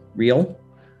science real.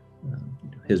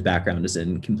 His background is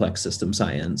in complex system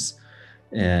science,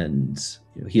 and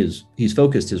he's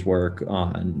focused his work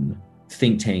on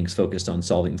think tanks focused on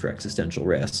solving for existential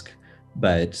risk,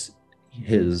 but he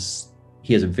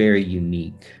has a very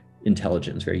unique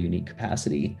intelligence, very unique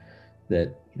capacity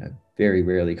that very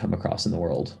rarely come across in the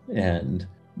world. And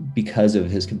because of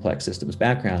his complex systems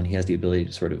background, he has the ability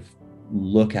to sort of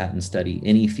look at and study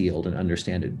any field and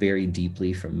understand it very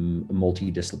deeply from a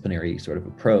multidisciplinary sort of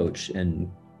approach.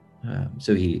 And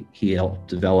so he helped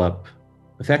develop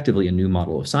effectively a new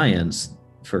model of science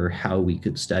for how we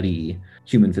could study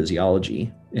human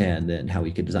physiology, and then how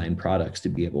we could design products to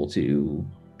be able to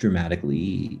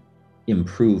dramatically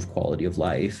improve quality of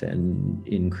life and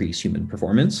increase human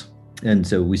performance. And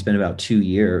so we spent about 2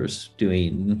 years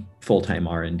doing full-time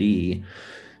R&D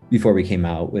before we came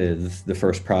out with the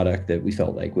first product that we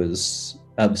felt like was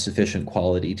of sufficient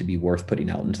quality to be worth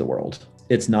putting out into the world.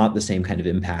 It's not the same kind of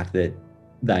impact that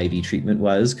the IV treatment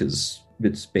was, because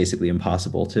it's basically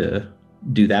impossible to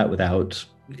do that without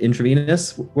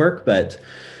intravenous work, but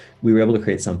we were able to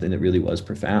create something that really was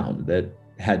profound, that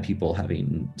had people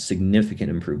having significant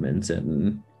improvements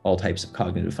in all types of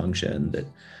cognitive function, that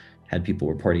had people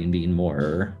reporting being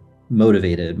more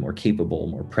motivated, more capable,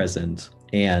 more present,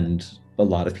 and a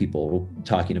lot of people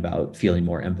talking about feeling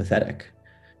more empathetic.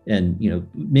 And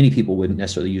many people wouldn't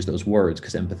necessarily use those words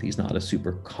because empathy is not a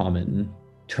super common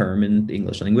term in the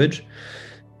English language,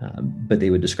 but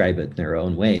they would describe it in their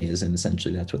own ways. And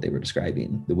essentially that's what they were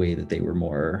describing, the way that they were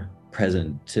more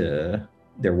present to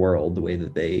their world, the way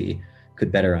that they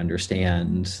could better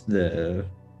understand the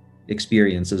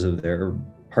experiences of their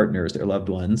partners, their loved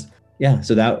ones. Yeah,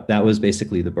 so that was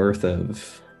basically the birth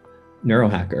of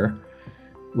Neurohacker,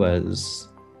 was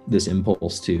this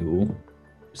impulse to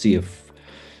see if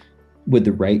with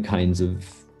the right kinds of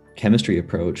chemistry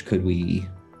approach, could we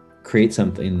create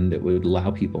something that would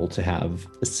allow people to have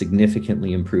a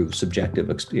significantly improved subjective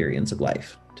experience of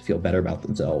life, to feel better about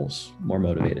themselves, more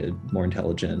motivated, more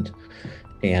intelligent,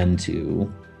 and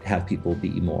to have people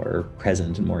be more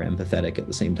present and more empathetic at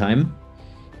the same time.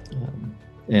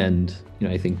 And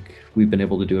I think we've been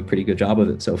able to do a pretty good job of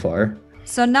it so far.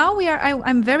 So now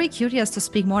I'm very curious to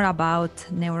speak more about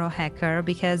Neurohacker,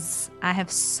 because I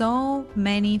have so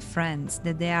many friends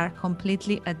that they are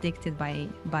completely addicted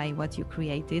by what you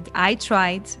created. I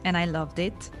tried and I loved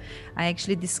it. I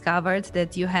actually discovered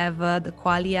that you have the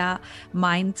Qualia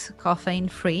Mind caffeine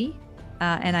free.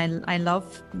 and I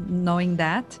love knowing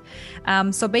that.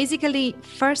 So basically,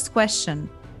 first question,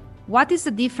 what is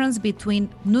the difference between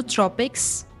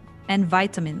nootropics and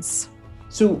vitamins?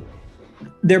 So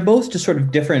they're both just sort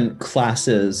of different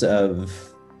classes of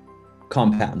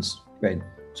compounds, right?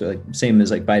 So like same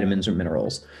as like vitamins or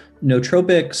minerals.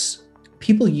 Nootropics,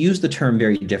 people use the term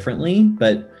very differently,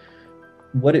 but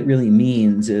what it really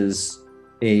means is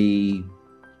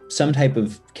some type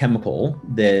of chemical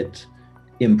that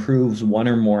improves one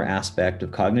or more aspect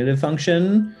of cognitive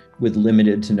function with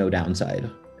limited to no downside,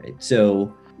 right?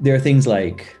 So there are things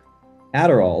like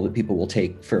Adderall that people will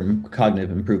take for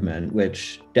cognitive improvement,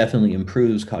 which definitely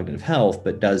improves cognitive health,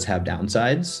 but does have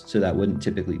downsides. So that wouldn't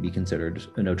typically be considered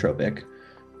a nootropic.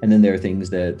 And then there are things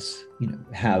that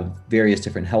have various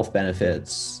different health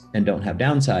benefits and don't have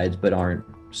downsides, but aren't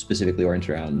specifically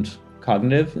oriented around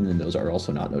cognitive. And then those are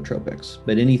also not nootropics.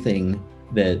 But anything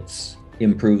that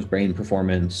improves brain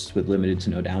performance with limited to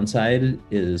no downside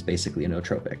is basically a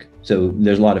nootropic. So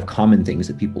there's a lot of common things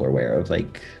that people are aware of,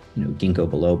 like ginkgo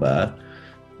biloba,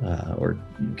 or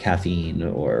caffeine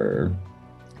or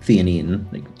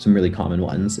theanine, like some really common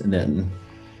ones. And then,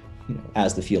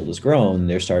 as the field has grown,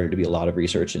 there started to be a lot of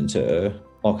research into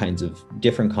all kinds of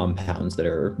different compounds that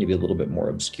are maybe a little bit more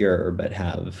obscure, but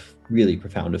have really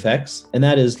profound effects. And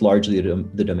that is largely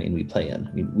the domain we play in.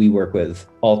 I mean, we work with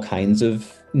all kinds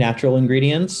of natural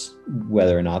ingredients,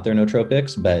 whether or not they're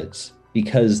nootropics, but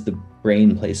because the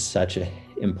brain plays such an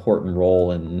important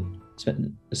role in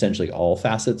essentially all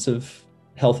facets of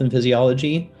health and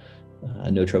physiology,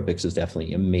 nootropics is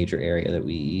definitely a major area that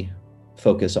we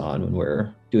focus on when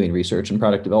we're doing research and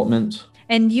product development.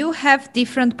 And you have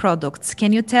different products.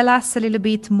 Can you tell us a little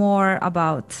bit more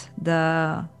about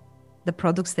the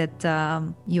products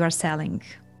that you are selling?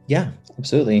 Yeah,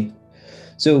 absolutely.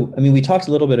 So, we talked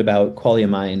a little bit about Qualia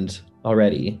Mind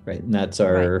already, right? And that's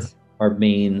our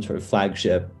main sort of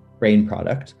flagship brain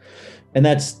product. And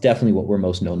that's definitely what we're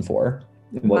most known for.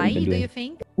 Why do you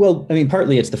think? Well,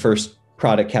 partly it's the first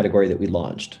product category that we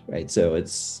launched, right? So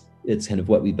it's kind of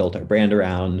what we built our brand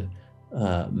around.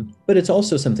 But it's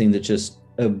also something that's just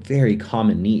a very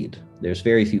common need. There's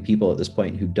very few people at this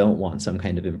point who don't want some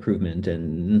kind of improvement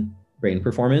in brain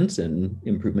performance and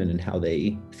improvement in how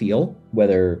they feel,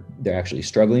 whether they're actually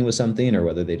struggling with something or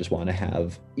whether they just want to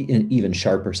have an even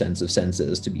sharper sense of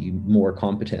senses to be more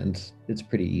competent. It's a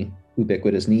pretty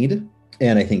ubiquitous need.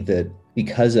 And I think that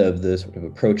because of the sort of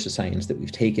approach to science that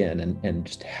we've taken and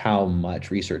just how much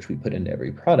research we put into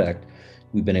every product,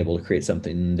 we've been able to create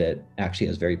something that actually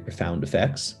has very profound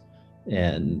effects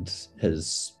and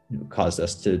has caused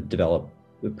us to develop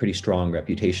a pretty strong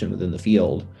reputation within the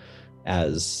field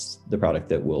as the product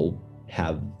that will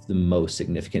have the most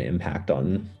significant impact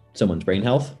on someone's brain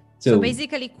health. So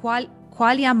basically,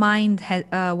 Qualia Mind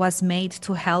was made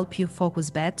to help you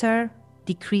focus better,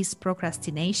 decrease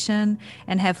procrastination,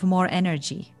 and have more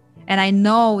energy. And I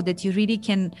know that you really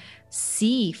can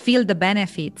feel the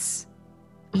benefits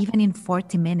even in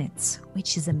 40 minutes,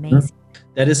 which is amazing.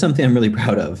 That is something I'm really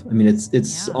proud of.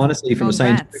 It's honestly, from a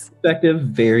scientific perspective,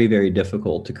 very, very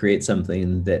difficult to create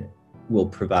something that will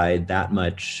provide that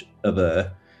much of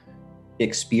a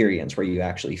experience where you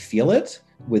actually feel it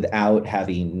without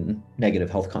having negative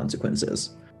health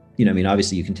consequences.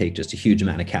 Obviously you can take just a huge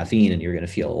amount of caffeine and you're going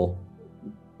to feel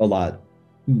a lot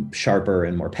sharper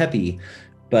and more peppy,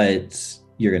 but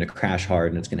you're going to crash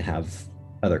hard and it's going to have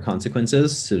other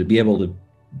consequences. So to be able to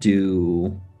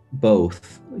do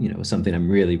both, is something I'm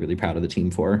really, really proud of the team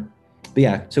for. But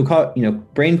yeah, so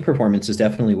brain performance is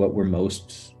definitely what we're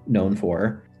most known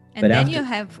for. And then you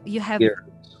have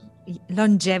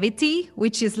longevity,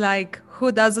 which is like,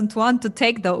 who doesn't want to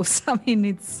take those?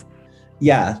 The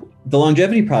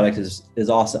longevity product is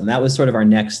awesome. That was sort of our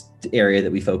next area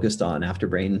that we focused on after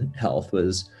brain health.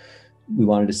 Was we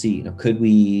wanted to see, could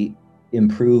we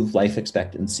improve life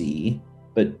expectancy?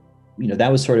 But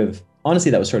that was sort of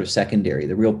secondary.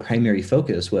 The real primary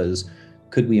focus was,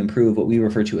 could we improve what we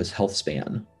refer to as health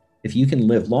span? If you can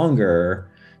live longer,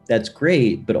 that's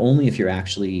great, but only if you're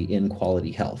actually in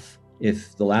quality health.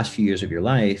 If the last few years of your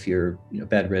life you're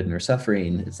bedridden or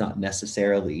suffering, it's not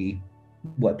necessarily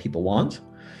what people want.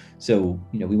 So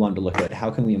we wanted to look at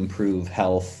how can we improve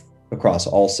health across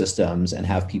all systems and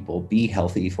have people be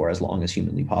healthy for as long as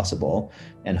humanly possible,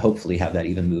 and hopefully have that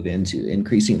even move into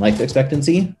increasing life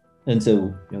expectancy. And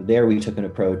so there we took an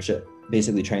approach at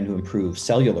basically trying to improve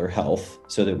cellular health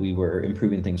so that we were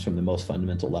improving things from the most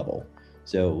fundamental level.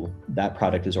 So that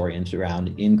product is oriented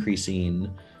around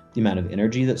increasing the amount of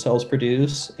energy that cells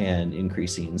produce and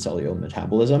increasing cellular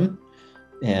metabolism.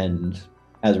 And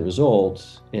as a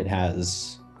result, it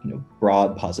has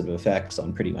broad positive effects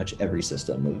on pretty much every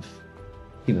system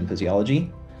human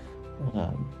physiology.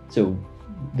 So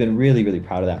been really, really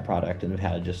proud of that product and have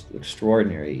had just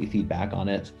extraordinary feedback on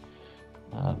it.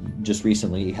 Just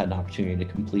recently had an opportunity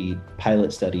to complete a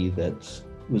pilot study that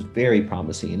was very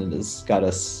promising and has got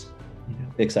us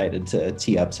excited to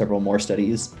tee up several more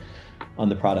studies on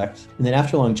the product. And then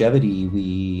after longevity,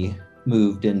 we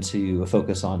moved into a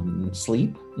focus on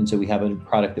sleep. And so we have a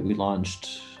product that we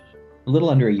launched a little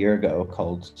under a year ago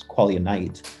called Qualia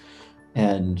Night.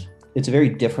 And it's a very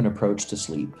different approach to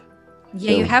sleep.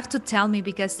 Yeah, you have to tell me,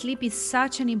 because sleep is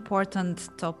such an important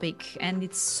topic, and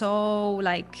it's so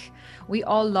like we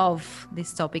all love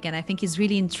this topic, and I think it's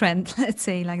really in trend, let's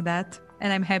say like that.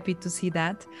 And I'm happy to see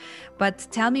that. But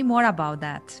tell me more about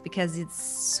that, because it's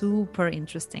super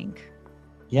interesting.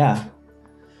 Yeah.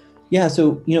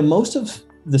 So, most of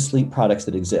the sleep products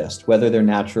that exist, whether they're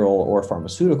natural or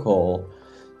pharmaceutical,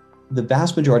 the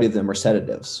vast majority of them are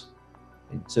sedatives.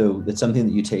 So it's something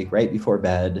that you take right before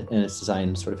bed, and it's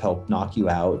designed to sort of help knock you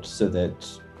out so that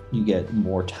you get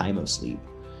more time of sleep.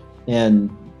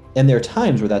 And there are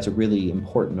times where that's a really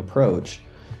important approach,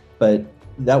 but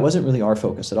that wasn't really our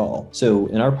focus at all. So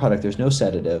in our product, there's no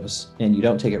sedatives, and you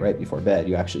don't take it right before bed.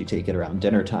 You actually take it around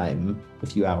dinner time, a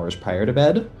few hours prior to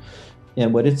bed.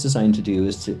 And what it's designed to do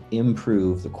is to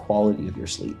improve the quality of your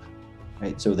sleep,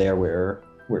 right? So there we're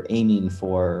aiming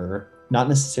for not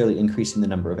necessarily increasing the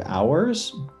number of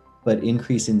hours, but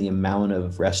increasing the amount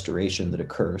of restoration that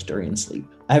occurs during sleep.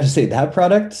 I have to say that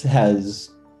product has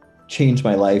changed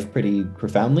my life pretty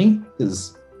profoundly,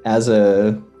 because as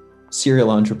a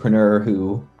serial entrepreneur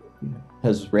who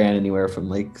has ran anywhere from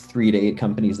like 3 to 8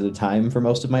 companies at a time for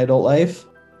most of my adult life,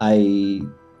 I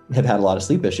have had a lot of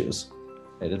sleep issues.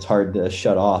 It's hard to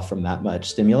shut off from that much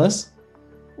stimulus.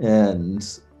 And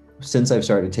since I've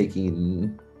started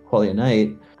taking Qualia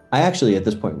Night, I actually at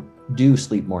this point do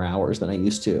sleep more hours than I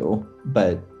used to.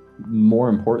 But more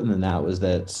important than that was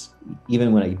that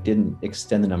even when I didn't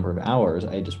extend the number of hours,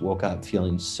 I just woke up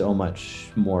feeling so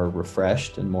much more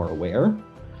refreshed and more aware,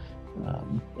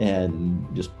 and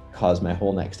just caused my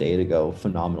whole next day to go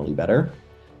phenomenally better.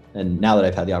 And now that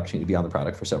I've had the opportunity to be on the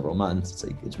product for several months,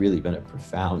 it's really been a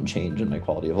profound change in my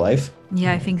quality of life.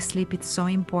 Yeah, I think sleep is so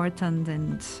important,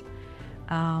 and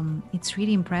it's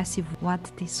really impressive what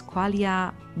this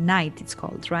Qualia Night it's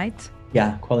called, right?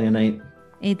 Yeah, Qualia Night.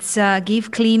 It's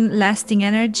give clean, lasting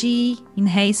energy,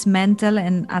 enhance mental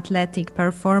and athletic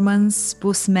performance,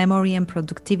 boost memory and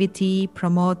productivity,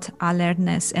 promote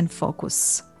alertness and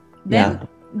focus.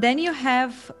 Then you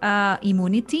have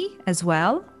immunity as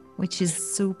well, which is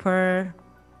super,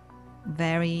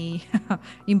 very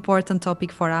important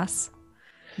topic for us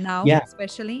now,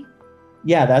 especially.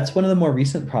 Yeah, that's one of the more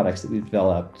recent products that we've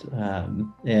developed.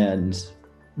 And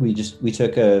we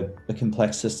took a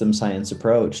complex system science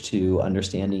approach to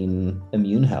understanding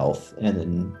immune health, and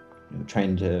then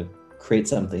trying to create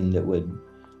something that would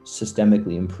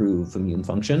systemically improve immune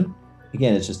function.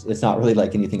 Again, it's not really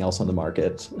like anything else on the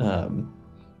market.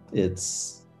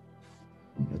 It's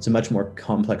a much more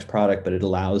complex product, but it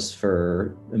allows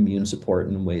for immune support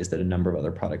in ways that a number of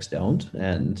other products don't.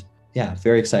 And yeah,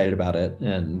 very excited about it,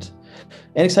 and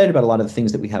excited about a lot of the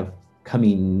things that we have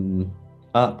coming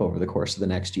up over the course of the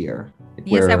next year.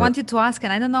 Yes, I wanted to ask,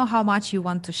 and I don't know how much you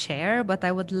want to share, but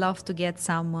I would love to get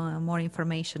some more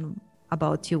information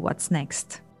about you. What's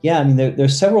next? Yeah, I mean,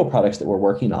 there's several products that we're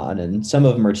working on, and some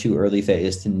of them are too early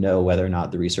phase to know whether or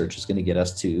not the research is going to get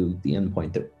us to the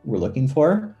endpoint that we're looking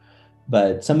for.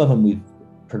 But some of them we've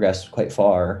progressed quite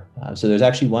far. So there's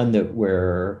actually one that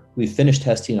we've finished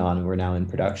testing on, and we're now in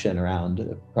production around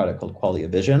a product called Qualia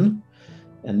Vision.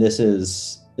 And this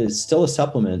is still a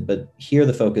supplement, but here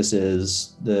the focus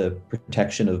is the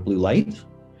protection of blue light.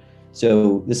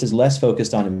 So this is less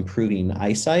focused on improving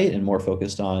eyesight and more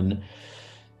focused on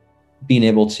being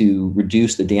able to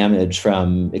reduce the damage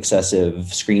from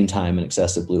excessive screen time and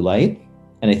excessive blue light.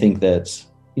 And I think that,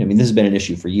 this has been an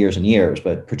issue for years and years,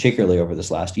 but particularly over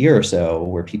this last year or so,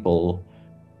 where people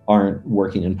aren't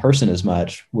working in person as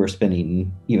much, we're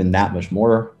spending even that much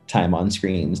more time on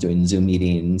screens doing Zoom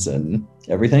meetings and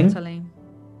everything. Totally.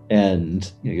 And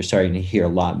you're starting to hear a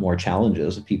lot more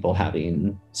challenges of people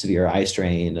having severe eye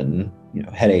strain and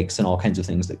headaches and all kinds of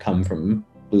things that come from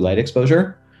blue light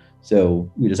exposure.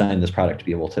 So we designed this product to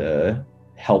be able to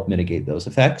help mitigate those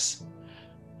effects.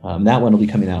 That one will be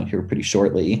coming out here pretty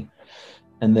shortly.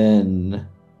 And then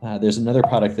there's another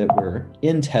product that we're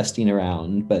in testing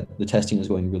around, but the testing is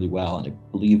going really well, and I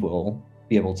believe we'll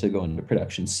be able to go into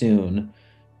production soon,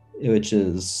 which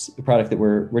is a product that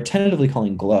we're tentatively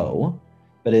calling Glow,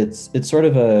 but it's sort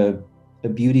of a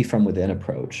beauty from within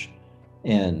approach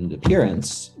and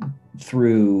appearance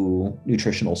through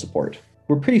nutritional support.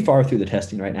 we're pretty far through the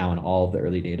testing right now, and all of the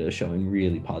early data is showing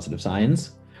really positive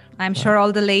signs. I'm sure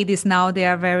all the ladies now, they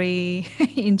are very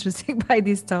interested by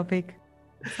this topic.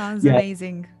 Sounds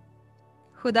amazing.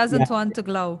 Who doesn't want to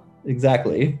glow?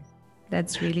 Exactly.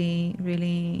 That's really,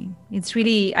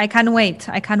 I can't wait.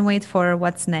 I can't wait for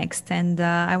what's next. And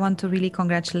I want to really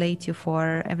congratulate you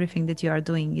for everything that you are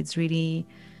doing. It's really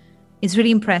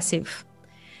impressive.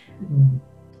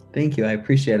 Thank you. I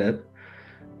appreciate it.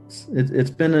 It's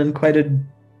been quite a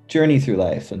journey through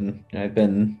life, and I've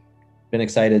been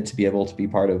excited to be able to be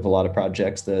part of a lot of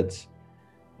projects that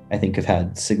I think have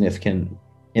had significant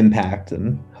impact,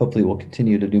 and hopefully will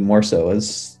continue to do more so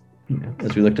as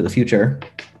we look to the future.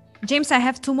 James, I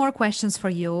have 2 more questions for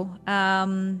you.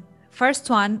 First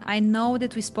one, I know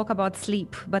that we spoke about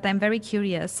sleep, but I'm very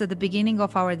curious. At the beginning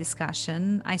of our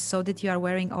discussion, I saw that you are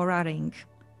wearing Oura Ring.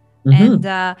 Mm-hmm.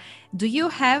 And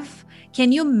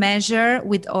can you measure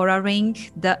with Oura Ring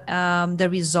the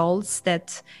results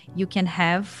that you can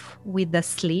have with the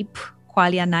sleep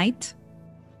qualia night?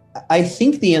 I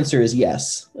think the answer is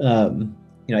yes.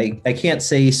 I can't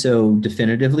say so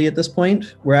definitively at this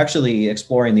point. We're actually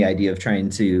exploring the idea of trying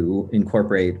to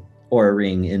incorporate Oura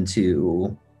Ring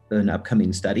into an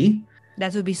upcoming study.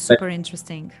 That would be super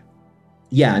interesting.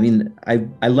 Yeah, I mean,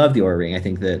 I love the Oura Ring. I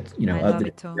think that, of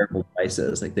the wearable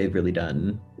devices, like they've really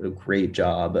done a great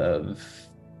job of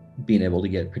being able to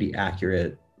get pretty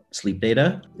accurate sleep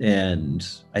data. And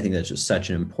I think that's just such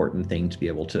an important thing to be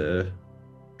able to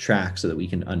track so that we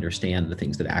can understand the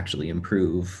things that actually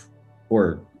improve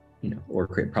or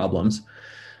create problems.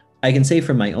 I can say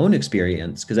from my own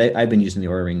experience, because I've been using the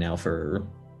Oura Ring now for,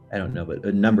 but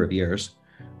a number of years.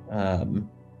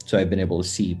 So I've been able to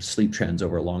see sleep trends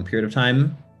over a long period of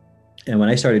time. And when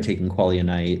I started taking Qualia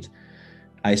Night,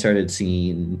 I started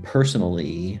seeing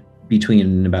personally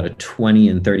between about a 20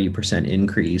 and 30%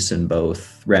 increase in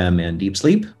both REM and deep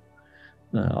sleep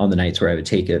on the nights where I would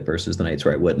take it versus the nights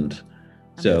where I wouldn't.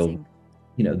 Amazing.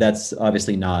 So, that's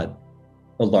obviously not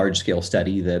a large scale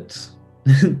study that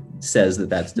says that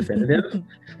that's definitive.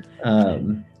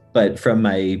 But from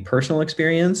my personal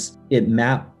experience, it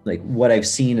what I've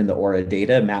seen in the Oura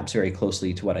data maps very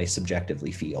closely to what I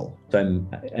subjectively feel. So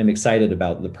I'm excited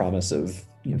about the promise of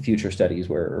future studies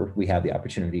where we have the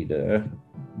opportunity to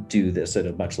do this at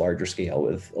a much larger scale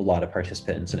with a lot of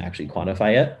participants and actually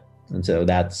quantify it. And so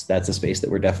that's a space that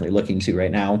we're definitely looking to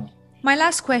right now. My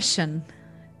last question.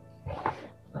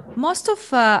 Most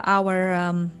of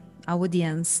our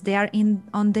audience, they are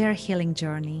on their healing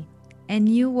journey, and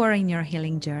you were in your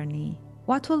healing journey.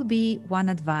 What will be one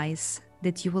advice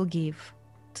that you will give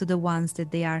to the ones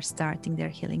that they are starting their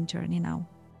healing journey now?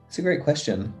 It's a great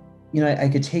question. I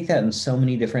could take that in so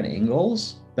many different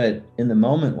angles, but in the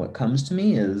moment, what comes to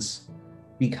me is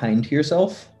be kind to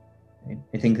yourself.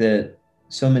 I think that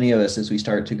so many of us, as we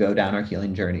start to go down our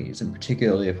healing journeys, and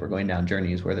particularly if we're going down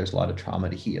journeys where there's a lot of trauma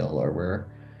to heal, or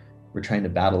we're trying to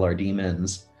battle our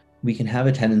demons, we can have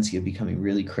a tendency of becoming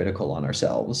really critical on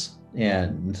ourselves.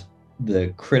 And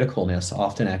the criticalness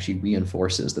often actually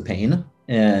reinforces the pain.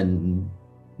 And,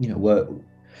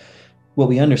 what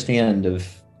we understand of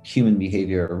human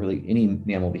behavior, or really any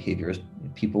mammal behavior, is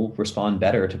people respond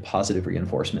better to positive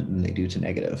reinforcement than they do to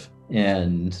negative.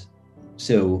 And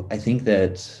so I think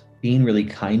that being really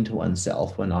kind to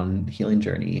oneself when on the healing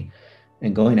journey,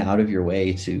 and going out of your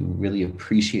way to really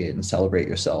appreciate and celebrate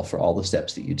yourself for all the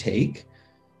steps that you take,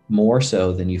 more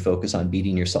so than you focus on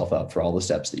beating yourself up for all the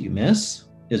steps that you miss,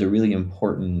 is a really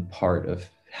important part of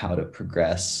how to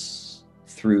progress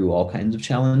through all kinds of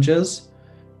challenges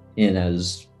in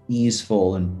as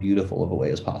easeful and beautiful of a way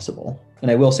as possible.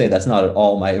 And I will say that's not at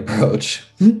all my approach.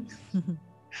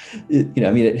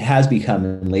 It has become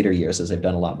in later years as I've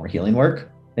done a lot more healing work.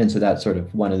 And so that's sort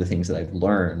of one of the things that I've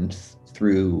learned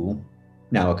through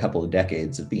now a couple of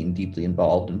decades of being deeply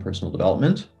involved in personal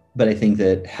development. But I think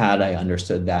that had I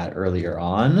understood that earlier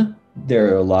on,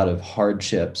 there are a lot of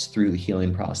hardships through the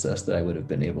healing process that I would have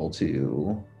been able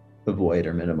to avoid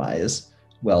or minimize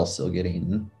while still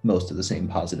getting most of the same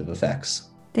positive effects.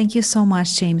 Thank you so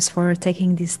much, James, for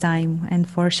taking this time and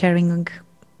for sharing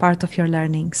part of your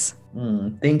learnings.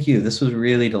 Thank you. This was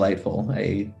really delightful.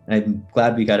 I'm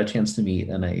glad we got a chance to meet,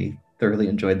 and I thoroughly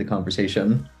enjoyed the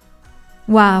conversation.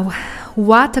 Wow,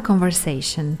 what a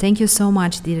conversation. Thank you so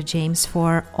much, dear James,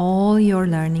 for all your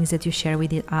learnings that you share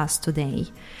with us today.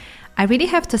 I really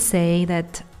have to say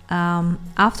that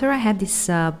after I had this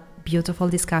beautiful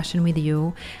discussion with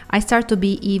you, I start to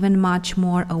be even much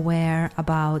more aware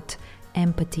about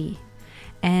empathy.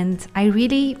 And I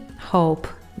really hope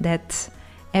that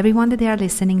everyone that they are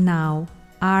listening now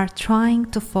are trying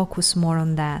to focus more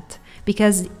on that,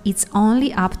 because it's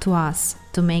only up to us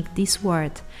to make this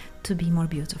world to be more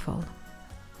beautiful.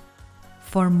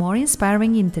 For more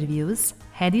inspiring interviews,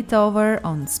 head it over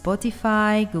on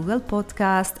Spotify, Google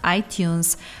Podcast,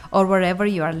 iTunes, or wherever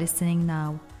you are listening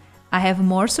now. I have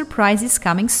more surprises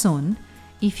coming soon.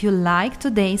 If you like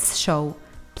today's show,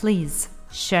 please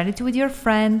share it with your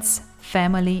friends,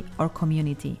 family, or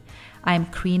community. I'm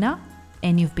Krina,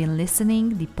 and you've been listening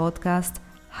to the podcast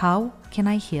How Can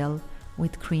I Heal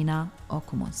with Krina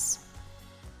Okumus.